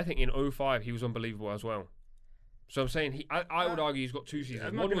 But I think in 05 he was unbelievable as well. So I'm saying I would argue he's got two seasons.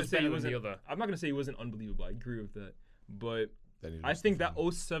 I'm not One gonna was say better he than the wasn't. other. I'm not gonna say he wasn't unbelievable. I agree with that, but Then he I lost think the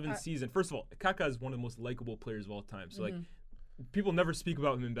that 07 season. First of all, Kaká is one of the most likable players of all time. So like, people never speak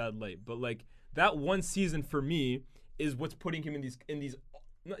about him in bad light, but like that one season for me is what's putting him in these.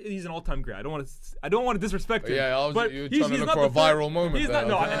 He's an all-time great. I don't want to disrespect him. Yeah, but you were he's trying to look not for a the third- viral moment He's there. not.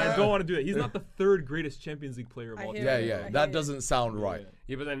 No, Okay. and I don't want to do that. He's not the third greatest Champions League player of I all hear time. Yeah, I yeah. That hear doesn't sound right.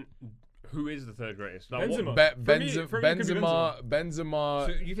 Yeah, but then who is the third greatest? Like, Benzema. what- For me, it could be Benzema.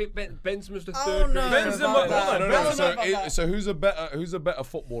 So you think Benzema's the Oh, third no. greatest? Benzema. About that. Hold on, No, Benzema- so, about that. so who's a better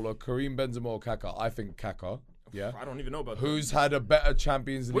footballer, Karim Benzema or Kaká? I think Kaká. Yeah. I don't even know about that. Who's had a better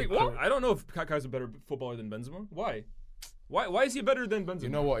Champions League? Wait, what? I don't know if Kaká's a better footballer than Benzema. Why? Why is he better than Benzema? You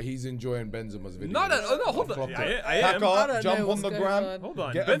know what? He's enjoying Benzema's video. No, hold on. Clocked I it. am. I Kaká, don't jump know on what's the going gram. on. Hold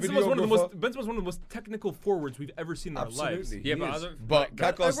on. Get a Benzema's one of videographer. the most technical forwards we've ever seen in our lives. Absolutely. Yeah, he but I is. don't. But like,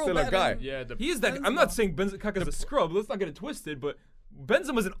 Kaká's Overall still a better guy. than- yeah, He is that. I'm not Benzema. saying Kaká's a scrub. Let's not get it twisted. But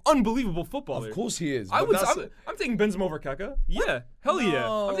Benzema's an unbelievable footballer. Of course he is. I but would. that's I'm taking Benzema over Kaká. Yeah, hell yeah.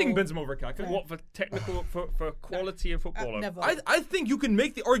 I'm taking No. Benzema over Kaká. what for technical for quality of footballer? Never. I think you can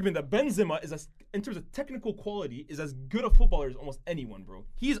make the argument that Benzema is in terms of technical quality, is as good a footballer as almost anyone, bro.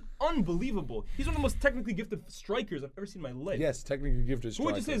 He's unbelievable. He's one of the most technically gifted strikers I've ever seen in my life. Yes, technically gifted Who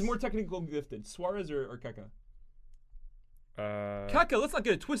would you say is strikers. more technical gifted, Suarez or Kaká? Uh, Kaká, let's not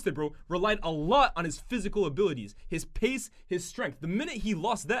get it twisted, bro. Relied a lot on his physical abilities, his pace, his strength. The minute he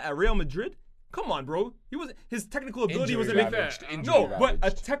lost that at Real Madrid, come on, bro. His technical ability Injury wasn't ravaged, fair. injury No, but a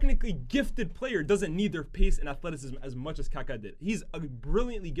ravaged. technically gifted player doesn't need their pace and athleticism as much as Kaká did. He's a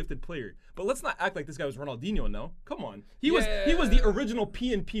brilliantly gifted player. But let's not act like this guy was Ronaldinho now. Come on. He was the original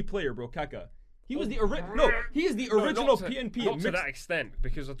PNP player, bro, Kaká. He was the he is the no, original not to, PNP. Not to mixed- that extent,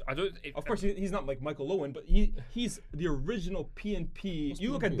 because I don't. Of course, he's not like Michael Owen, but he's the original PNP.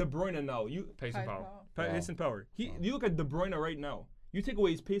 You look at De Bruyne now. pace and power. Pace and power. You look at De Bruyne right now. You take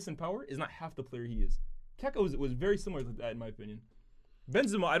away his pace and power, is not half the player he is. Kaká was very similar to that in my opinion.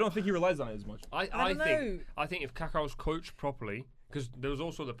 Benzema, I don't think he relies on it as much. I don't know. I think if Kaká was coached properly, because there was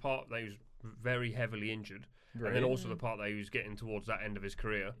also the part that he was very heavily injured, and then also the part that he was getting towards that end of his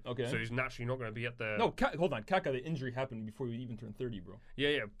career. Okay. So he's naturally not going to be at the. No, hold on. Kaká, the injury happened before he even turned 30, bro.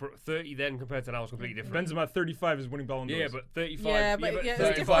 Yeah. 30 then compared to now is completely different. Benzema at 35 is winning Ballon d'Ors. Yeah, but 35. Yeah, but it's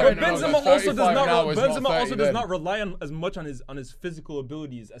 35 different. But now, Benzema that's also does 35 not. now is not Benzema 30 also does then. not rely on as much on his physical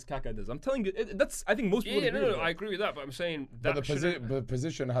abilities as Kaká does. I'm telling you, that's. I think most people. Yeah, agree no, with I that. agree with that, but I'm saying But that the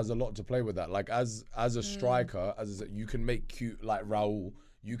position has a lot to play with that. Like as a striker, as I said, you can make cute like Raul.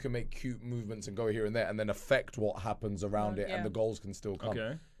 You can make cute movements and go here and there, and then affect what happens around it, yeah. and the goals can still come.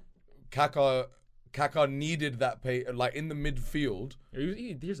 Okay. Kaká needed that pay, like in the midfield.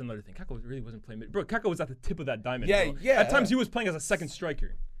 Here's another thing. Kaká really wasn't playing mid. Bro, Kaká was at the tip of that diamond. Yeah, bro. yeah. At times he was playing as a second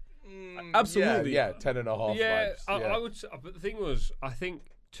striker. Absolutely. Yeah, 10 and a half. Yeah, vibes. I would. But the thing was, I think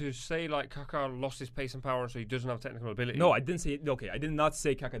to say like Kaká lost his pace and power, so he doesn't have technical ability. No, I didn't say. Okay, I did not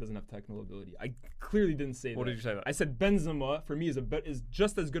say Kaká doesn't have technical ability. I clearly didn't say that. What did you say that? I said Benzema for me is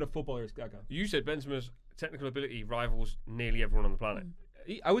just as good a footballer as Kaká. You said Benzema's technical ability rivals nearly everyone on the planet.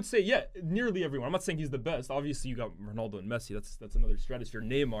 I would say yeah, nearly everyone. I'm not saying he's the best. Obviously, you got Ronaldo and Messi. That's another stratosphere.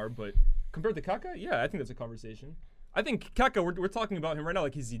 Neymar, but compared to Kaká, yeah, I think that's a conversation. I think Kaká, we're talking about him right now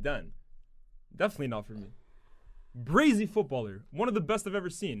like he's Zidane. Definitely not for me. brazy footballer, one of the best I've ever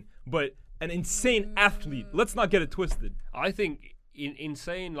seen, but an insane athlete. Let's not get it twisted. I think in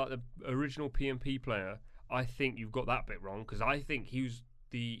saying like the original PMP player, I think you've got that bit wrong because I think he was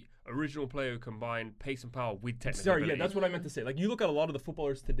the original player who combined pace and power with technical Sorry, ability. that's what I meant to say. Like, you look at a lot of the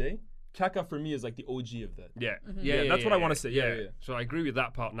footballers today, Kaká for me is like the OG of that. Yeah, that's what I wanna say. Yeah. So I agree with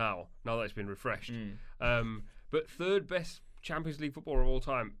that part now that it's been refreshed. But third best Champions League footballer of all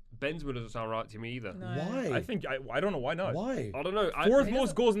time, Benzema doesn't sound right to me either. No. Why? I don't know why not. Why? I don't know. Fourth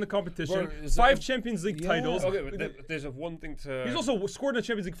most goals in the competition, Bro, is 5 it- Champions League Yeah. titles. Okay, but there's a one thing to. He's also scored in a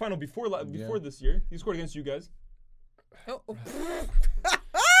Champions League final before this year. He scored against you guys. Oh.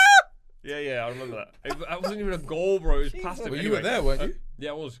 Yeah, I remember that. That wasn't even a goal, bro. It was past Jesus. him. Well, you were Anyway. there, weren't you? Yeah,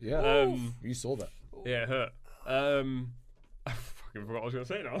 I was. Yeah. You saw that. Yeah, it hurt. I fucking forgot what I was going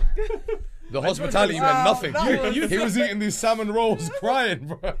to say now. The hospitality meant nothing. that He was eating these salmon rolls, crying,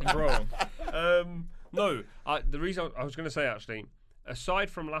 bro. No, the reason I was going to say, actually,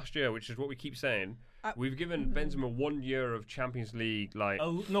 aside from last year, which is what we keep saying, we've given Benzema 1 year of Champions League, like...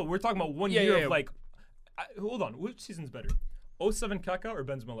 No, we're talking about 1 year of like... hold on, which season's better? 07 Kaká or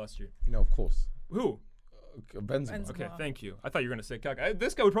Benzema last year? No, of course. Who? Benzema. Okay, thank you. I thought you were going to say Kaká.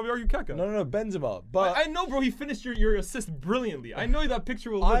 This guy would probably argue Kaká. No, Benzema. But I know, bro. He finished your assist brilliantly. I know that picture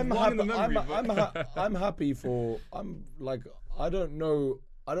will live long in the memory. I'm happy for. I'm like, I don't know.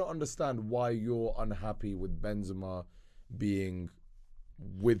 I don't understand why you're unhappy with Benzema being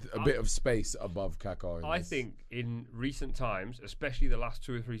with a bit of space above Kaká. I think in recent times, especially the last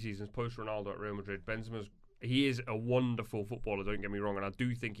 2 or 3 seasons post Ronaldo at Real Madrid, he is a wonderful footballer, don't get me wrong, and I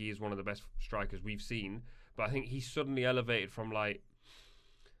do think he is one of the best strikers we've seen. But I think he's suddenly elevated from like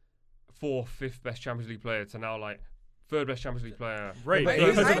 4th, 5th best Champions League player to now like 3rd best Champions League player. Right, But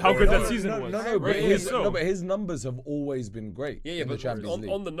because of how good that season was. But his numbers have always been great. Yeah, in the but Champions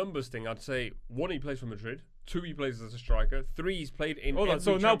League. on the numbers thing, I'd say 1, he plays for Madrid. 2, he plays as a striker. 3, he's played in. Hold on,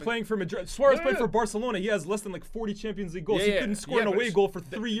 so now playing for Madrid. Suarez played for Barcelona. He has less than like 40 Champions League goals. He couldn't score an away goal for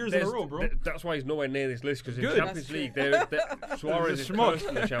 3 years in a row, bro. That's why he's nowhere near this list because in Good. Champions League, Suarez is cursed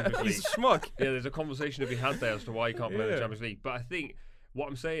in the Champions League. He's a schmuck. Yeah, there's a conversation to be had there as to why he can't play in the Champions League. But I think what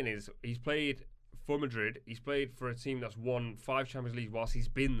I'm saying is he's played for Madrid. He's played for a team that's won 5 Champions League whilst he's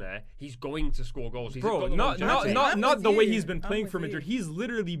been there. He's going to score goals. He's Bro, got the not longevity. the way you. he's been I'm playing with for you. Madrid. He's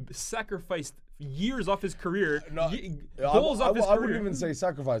literally sacrificed years off his career, I goals off his wouldn't career. even say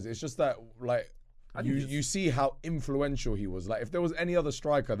sacrifice. It's just that like you see how influential he was. Like if there was any other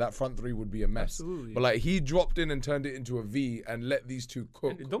striker, that front 3 would be a mess. Absolutely. But like he dropped in and turned it into a V and let these two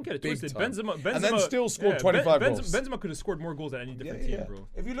cook. Don't get it big twisted. time. Benzema, and then still scored 25 goals. Benzema could have scored more goals than any different team, bro.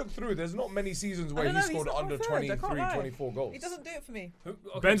 If you look through, there's not many seasons where don't he know, he's scored not under my third, I 23, can't lie. 24 goals. He doesn't do it for me.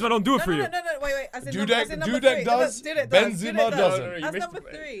 Benzema don't do it for you. No, wait. As in Dudek- as in number Dudek 3. does, Dudek Benzema Dudek doesn't. As You number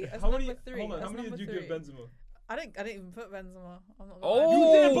missed 3. As How many? number 3. Hold on. as How many number did you give 3. Benzema? I didn't even put Benzema. I'm not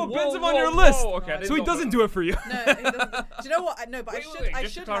You didn't put Benzema on your list, okay, so he doesn't do it for you. No, he doesn't. Do you know what? No, but Wait, I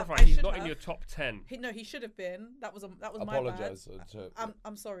just should to have. clarify, I he's should not have. in your top 10. He should have been. That was my bad. Apologise.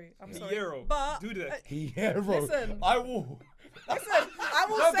 I'm sorry. I'm sorry. Hierro, But do that. Listen. I will. Listen, I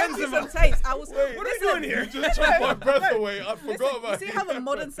will No, send you Benzema. some tapes. I will. Wait, what are you doing here? You just took my breath away. I Listen, forgot you about see it. how the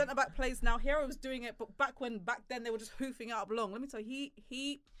modern centre back plays now? Hero was doing it, but back then they were just hoofing out long. Let me tell you,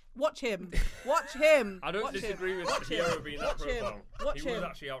 he watch him. Watch him. I don't Watch disagree him. with Watch Hierro him. being that Watch him. profile. Watch He was him.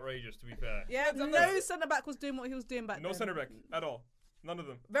 actually outrageous, to be fair. Yeah, no centre back was doing what he was doing back No then. center back at all. None of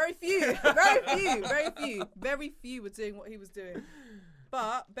them. Very few were doing what he was doing.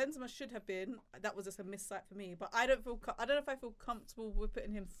 But Benzema should have been. That was just a missight for me. But I don't know if I feel comfortable with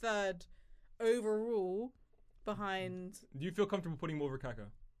putting him 3rd overall behind. Do you feel comfortable putting him over Kaká?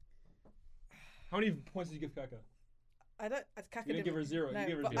 How many points did you give Kaká? I don't. Kaká You didn't give her 0. No, you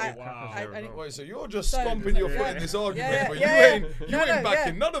gave her but 0. I- Wow. I- Wait, so you're just So- stomping your yeah. foot in this argument, Yeah, but yeah, you yeah. ain't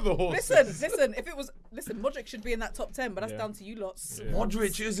backing none of the horses. Listen. If it was, Modric should be in that top 10, but that's Yeah. down to you lots. Yeah.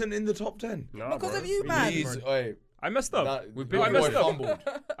 Modric isn't in the top 10. Nah, Because bro. of you, man. Please, wait. I messed up. Your been- I boy messed up. fumbled.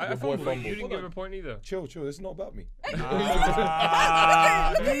 I Your boy fumbled. You fumbled. didn't give him a point either. Chill. This is not about me. Look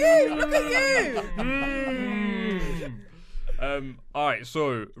at you. All right,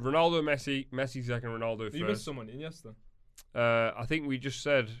 so Ronaldo, Messi second, Ronaldo first. You missed someone. Iniesta. I think we just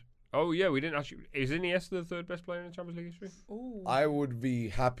said. Oh yeah, we didn't actually. Is Iniesta the 3rd best player in the Champions League history? Ooh. I would be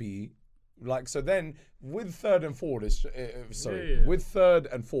happy. Like so, then with 3rd and 4th, it's Yeah. with 3rd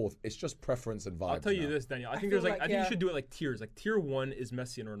and 4th, it's just preference and vibes. I'll tell you now. this, Daniel. I think feel there's like, I think yeah. you should do it like tiers. Like tier 1 is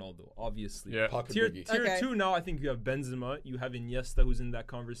Messi and Ronaldo, obviously. Yeah. Puck a Tier biggie. tier Okay. 2 now, I think you have Benzema, you have Iniesta, who's in that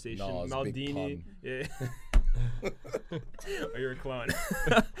conversation, Nah, it's a big Maldini. pun. Yeah. Oh, you're a clown.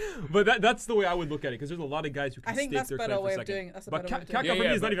 But that's the way I would look at it, because there's a lot of guys who can I think stake that's their a better claim for way of second. doing it. That's a But better way of doing Kaka it. for me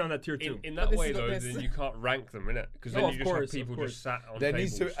is but not even on that tier 2. In that this way, is though, this. then you can't rank them, innit? Because No, then of you just course, have people of course. just sat on There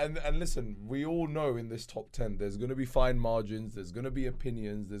tables. needs to and listen, we all know in this top 10 there's going to be fine margins, there's going to be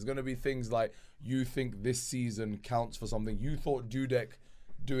opinions, there's going to be things like you think this season counts for something. You thought Dudek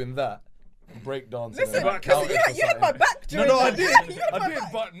doing that breakdancing. Listen, and counted for you had my something. back during No, that. I did. You had I my did,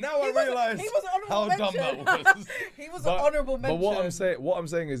 back. but now I He was- realise he was an how honourable dumb that mention. was. He was an honourable mention. But what I'm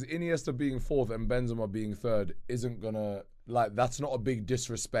saying is Iniesta being fourth and Benzema being third isn't gonna that's not a big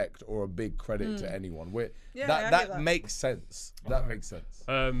disrespect or a big credit to anyone. Yeah, I that get that. makes sense. That makes sense.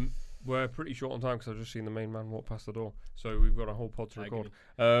 We're pretty short on time because I've just seen the main man walk past the door. So we've got a whole pod to I record.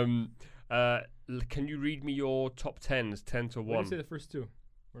 Can you read me your top 10s, 10 to What 1? did you say the first two?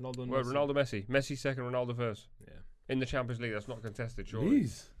 Ronaldo and Well, Messi. Ronaldo, Messi. Messi second, Ronaldo first. Yeah. In the Champions League, that's not contested, surely.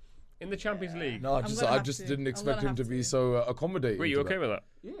 Jeez. In the Champions League. No, I'm gonna I have just to. didn't I'm expect gonna him to have be to. so accommodating. Wait, you to okay with that?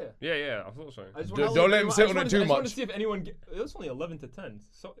 Yeah. Yeah, I thought so. I just Don't wanna- let him I sit just on it wanted too I just wanted much. to see if anyone. It was only 11 to 10.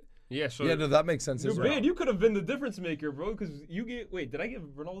 So, Yeah, so Yeah, no, that makes sense as well. man, you could have been the difference maker, bro. Because you get. Wait, did I give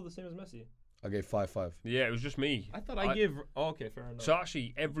Ronaldo the same as Messi? I gave 5-5. yeah, it was just me. I thought I gave. Oh, okay, fair enough. So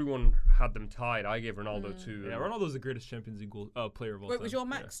actually, everyone had them tied. I gave Ronaldo 2. yeah, Ronaldo's the greatest Champions League player of all Wait, time. was your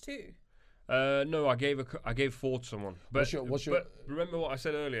max too? No, I gave 4 to someone. But, What's your- but remember what I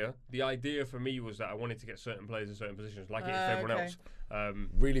said earlier? The idea for me was that I wanted to get certain players in certain positions, like it is for everyone okay. else.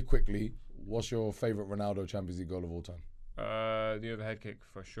 Really quickly, what's your favourite Ronaldo Champions League goal of all time? The overhead kick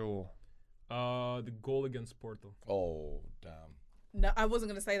for sure. The goal against Porto. Oh, damn. No, I wasn't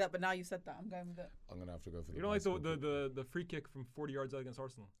gonna say that, but now you said that, I'm going with it. I'm going to have to go for the You know, like bicycle kick. the free kick from 40 yards out against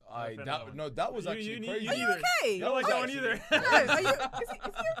Arsenal. That was actually you crazy. Are you either. okay? You don't like that one either. No, is he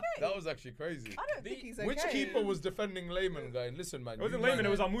okay? That was actually crazy. I don't think he's okay. Which keeper was defending Lehman going, listen, man. It wasn't you Lehman, man- it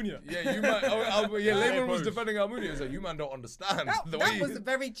was Almunia. Yeah, you man. Lehman was post. defending Almunia. He was like, you man don't understand. the That way was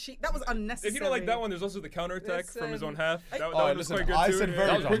very cheap. That was unnecessary. If you don't like that one, there's also the counter attack from his own half. That Oh, one was listen, quite good I too. said yeah. very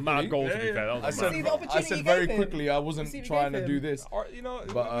That was a quickly. mad goal, to be Yeah, fair. That I was a said, See mad the goal. opportunity I said you very gave him. quickly, I See wasn't what you trying gave to do him. this. You know,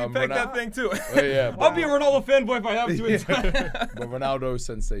 But, we pegged that Ronaldo- thing too. Yeah, I'll be a Ronaldo fanboy if I have to. but Ronaldo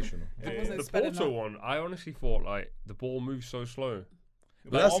sensational. I wasn't The expecting Porto that. one, I honestly thought like the ball moves so slow.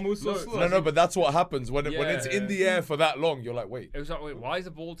 That's- almost so no, slow. No, but that's what happens when it's Yeah. in the air for that long. You're like, wait. It was like, wait, why is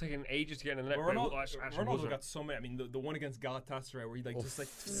the ball taking ages to get in the net? But But it Ronaldo, actually Ronaldo wasn't. got so many. I mean, the one against Galatasaray where he just like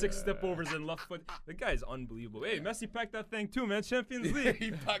 6 step overs and left foot. The guy's unbelievable. Hey, Messi packed that thing too, man. Champions League.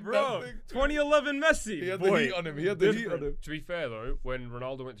 He packed Bro, that thing. 2011 Messi. He had Boy, the heat on him. He had the heat on him. To be fair though, when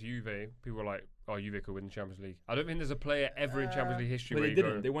Ronaldo went to Juve, people were like, "Oh, Juve could win the Champions League." I don't think there's a player ever in Champions League history But where they you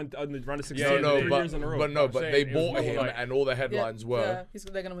didn't. go, They went on the round of 16 Yeah, No, 3 years in a row. but no, I'm but saying they it was bought more him, like- and all the headlines were.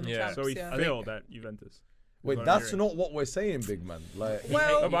 They're going to win the Yeah. champs. So he yeah. failed at Juventus. Wait, what I'm that's hearing. not what we're saying, big man. Like,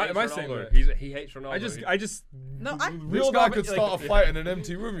 Well, He but hates am I saying Ronaldo. that? He hates Ronaldo. I just. No, this reeled guy off could it, start a fight in an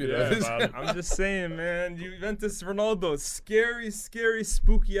empty room, you know. Yeah, man. I'm just saying, man. Juventus, Ronaldo, scary,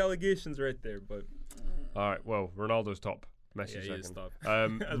 spooky allegations right there. But All right, well, Ronaldo's top, Messi yeah, he is second. top.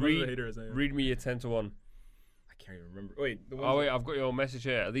 Um, As much as a read, hater as I am. read me your 10 to 1. I can't even remember. Wait. The Oh ones wait, I've got your message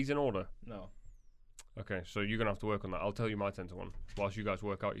here. Are these in order? No. Okay, so you're gonna have to work on that. I'll tell you my 10 to 1 whilst you guys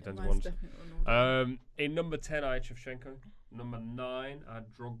work out your 10 to Mine's 1s. definitely on order. In number 10, I had Shevchenko. Number 9, I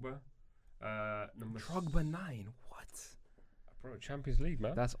had Drogba. Number Drogba 9. What? Bro, Champions League,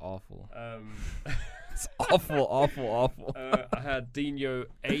 man. That's awful. It's awful. I had Dino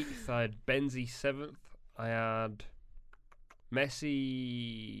 8th. I had Benzi 7th. I had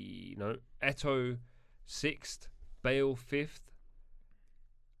Messi. No, Eto'o 6th. Bale 5th.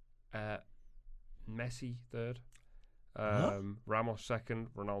 Messi 3rd. Ramos 2nd.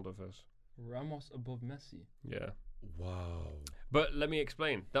 Ronaldo 1st. Ramos above Messi. Yeah. Wow. But let me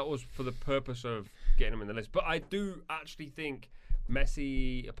explain. That was for the purpose of getting him in the list. But I do actually think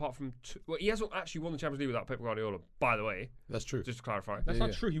Messi, apart from well, he hasn't actually won the Champions League without Pep Guardiola, by the way, That's true. just to clarify. That's Yeah, not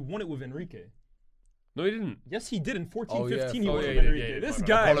yeah. true. He won it with Enrique. No, he didn't. Yes, he did in 14-15. Oh, yeah, He oh, won yeah, with yeah, Enrique. yeah, This yeah.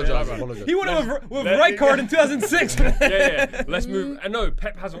 guy, Apologize, man. apologize. He won it with let- Rijkaard in 2006. yeah. Let's move. No,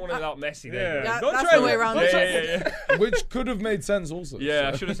 Pep hasn't won it without Messi. Then. Yeah. Yeah, Don't that's try the way to- around. Yeah. Which could have made sense also.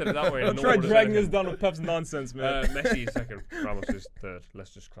 Yeah, I should have said it that way. Don't No try one would've dragging said us down with Pep's nonsense, man. Messi is 2nd. Ramos is 3rd. Let's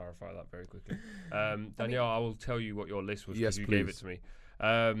just clarify that very quickly. Danielle, I will tell you what your list was because Yes, you gave it please. to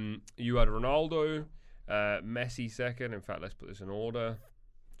me. You had Ronaldo, Messi 2nd. In fact, let's put this in order.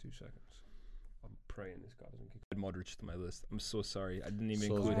 2 seconds. I'm praying this guy doesn't kick. Modric to my list. I'm so sorry. I didn't even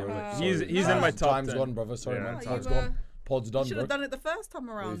So include him. sorry. He's Sorry. in my top Time's 10. gone, brother. Sorry, Yeah. man. Oh, Time's you were- gone. pod's done, You should bro. have done it the first time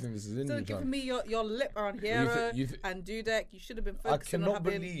What do you around. think this is Instead injury of giving time? me your lip around You Hero thi- and Dudek, you should have been I focusing on cannot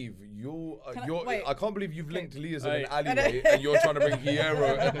having. believe Can I- you're. wait. I can't believe you've linked Lyes in Hey. an alleyway and you're trying to bring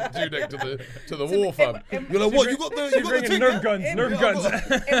Hierro and Dudek to the wall, fam. You're like, what? You got the bringing ticket? Nerf guns. In-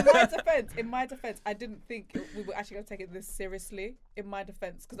 Nerf guns. in my defense, I didn't think we were actually going to take it this seriously. In my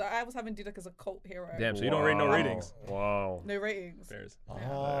defense, because I was having Dudek as a cult hero. Damn. So you don't rate no Wow. ratings. Wow. No ratings. Bears.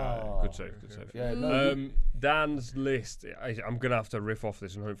 Ah. Good save. Good save. Yeah, no. Dan's list. I'm gonna have to riff off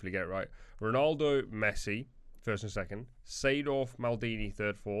this and hopefully get it right. Ronaldo, Messi, first and second. Seedorf, Maldini,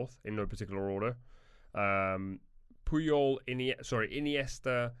 third, fourth, in no particular order. Puyol,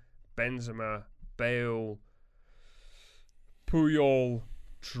 Iniesta, Benzema, Bale, Puyol,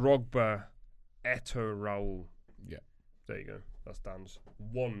 Drogba, Eto'o, Raul. Yeah. There you go. That's Dan's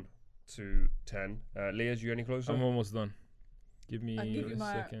 1 to 10. Lyes, you any closer? I'm almost done. Give me I'll give you a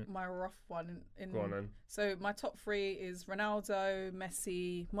my second. rough one. In Go on then. So my top three is Ronaldo,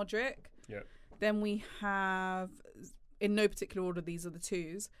 Messi, Modric. Yep. Then we have, in no particular order, these are the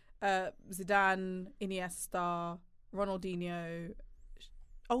twos. Zidane, Iniesta, Ronaldinho.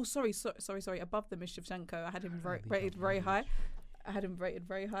 Oh, sorry. Above them is Shevchenko. I had him rated very high.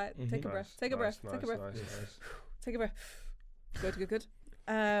 Take a breath. Take a breath. Take a breath. Take a breath. Good.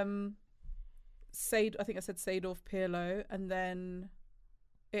 I think I said Seedorf, Pirlo, and then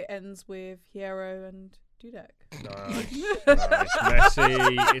it ends with Hierro and Dudek. Nice.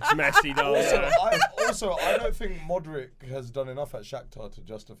 It's Messi, darling. I don't think Modric has done enough at Shakhtar to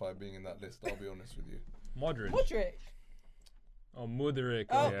justify being in that list. I'll be honest with you. Modric. Oh, Modric.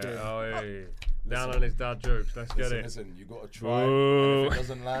 Oh. Okay. Yeah. Down on his dad jokes. Let's get it. Listen, you got to try. Boo. And if it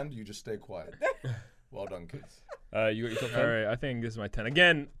doesn't land, you just stay quiet. Well done, kids. You got your top All 10? right, I think this is my 10.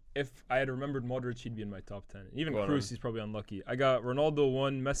 Again, if I had remembered Modric, he'd be in my top 10. Even Go on, Cruz, then. he's probably unlucky. I got Ronaldo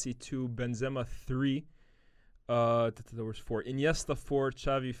 1, Messi 2, Benzema 3. There was 4. Iniesta 4,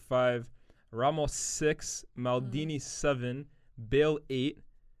 Xavi 5, Ramos 6, Maldini 7, Bale 8.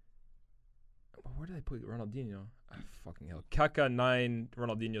 Where did I put Ronaldinho? Fucking hell. Kaká 9,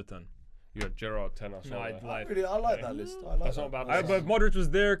 Ronaldinho 10. You got Gerrard 10. I saw No, that. I like that list. I like That's that. not bad. But Modric was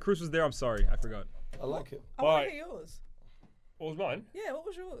there, Cruz was there. I'm sorry, I forgot. I like it. I want Alright. to hear yours. What was mine? Yeah, what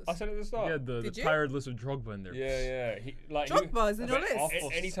was yours? I said it at the start. Yeah, the Did you? tired list of Drogba in there. Yeah. Drogba is in your list.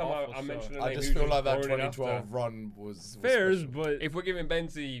 Anytime I mention a name, I just who's feel like that thrown in 2012 after. run was Fairs, special. but If we're giving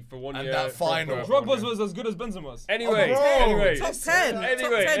Benzi for 1 And year, that final. Drogba's was as good as Benzema's. Anyway, Oh, bro. Top 10.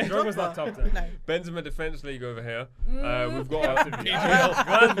 Anyway. Top 10. Drogba's not top 10. No. Benzema Defence League over here. We've got The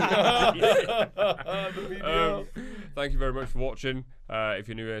BBL. thank you very much for watching. If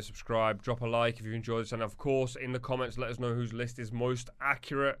you're new here, subscribe, drop a like if you enjoyed this, and of course in the comments let us know whose list is most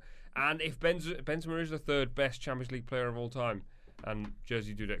accurate, and if Benzema is the third best Champions League player of all time. And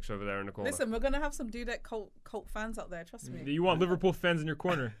Jersey Dudek's over there in the corner. Listen, we're going to have some Dudek cult fans out there, trust me. You want Liverpool fans in your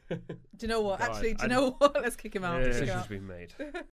corner. Do you know what? God, Actually, do you I- know what? Let's kick him out. Yeah. Kick him Decision's out. been made.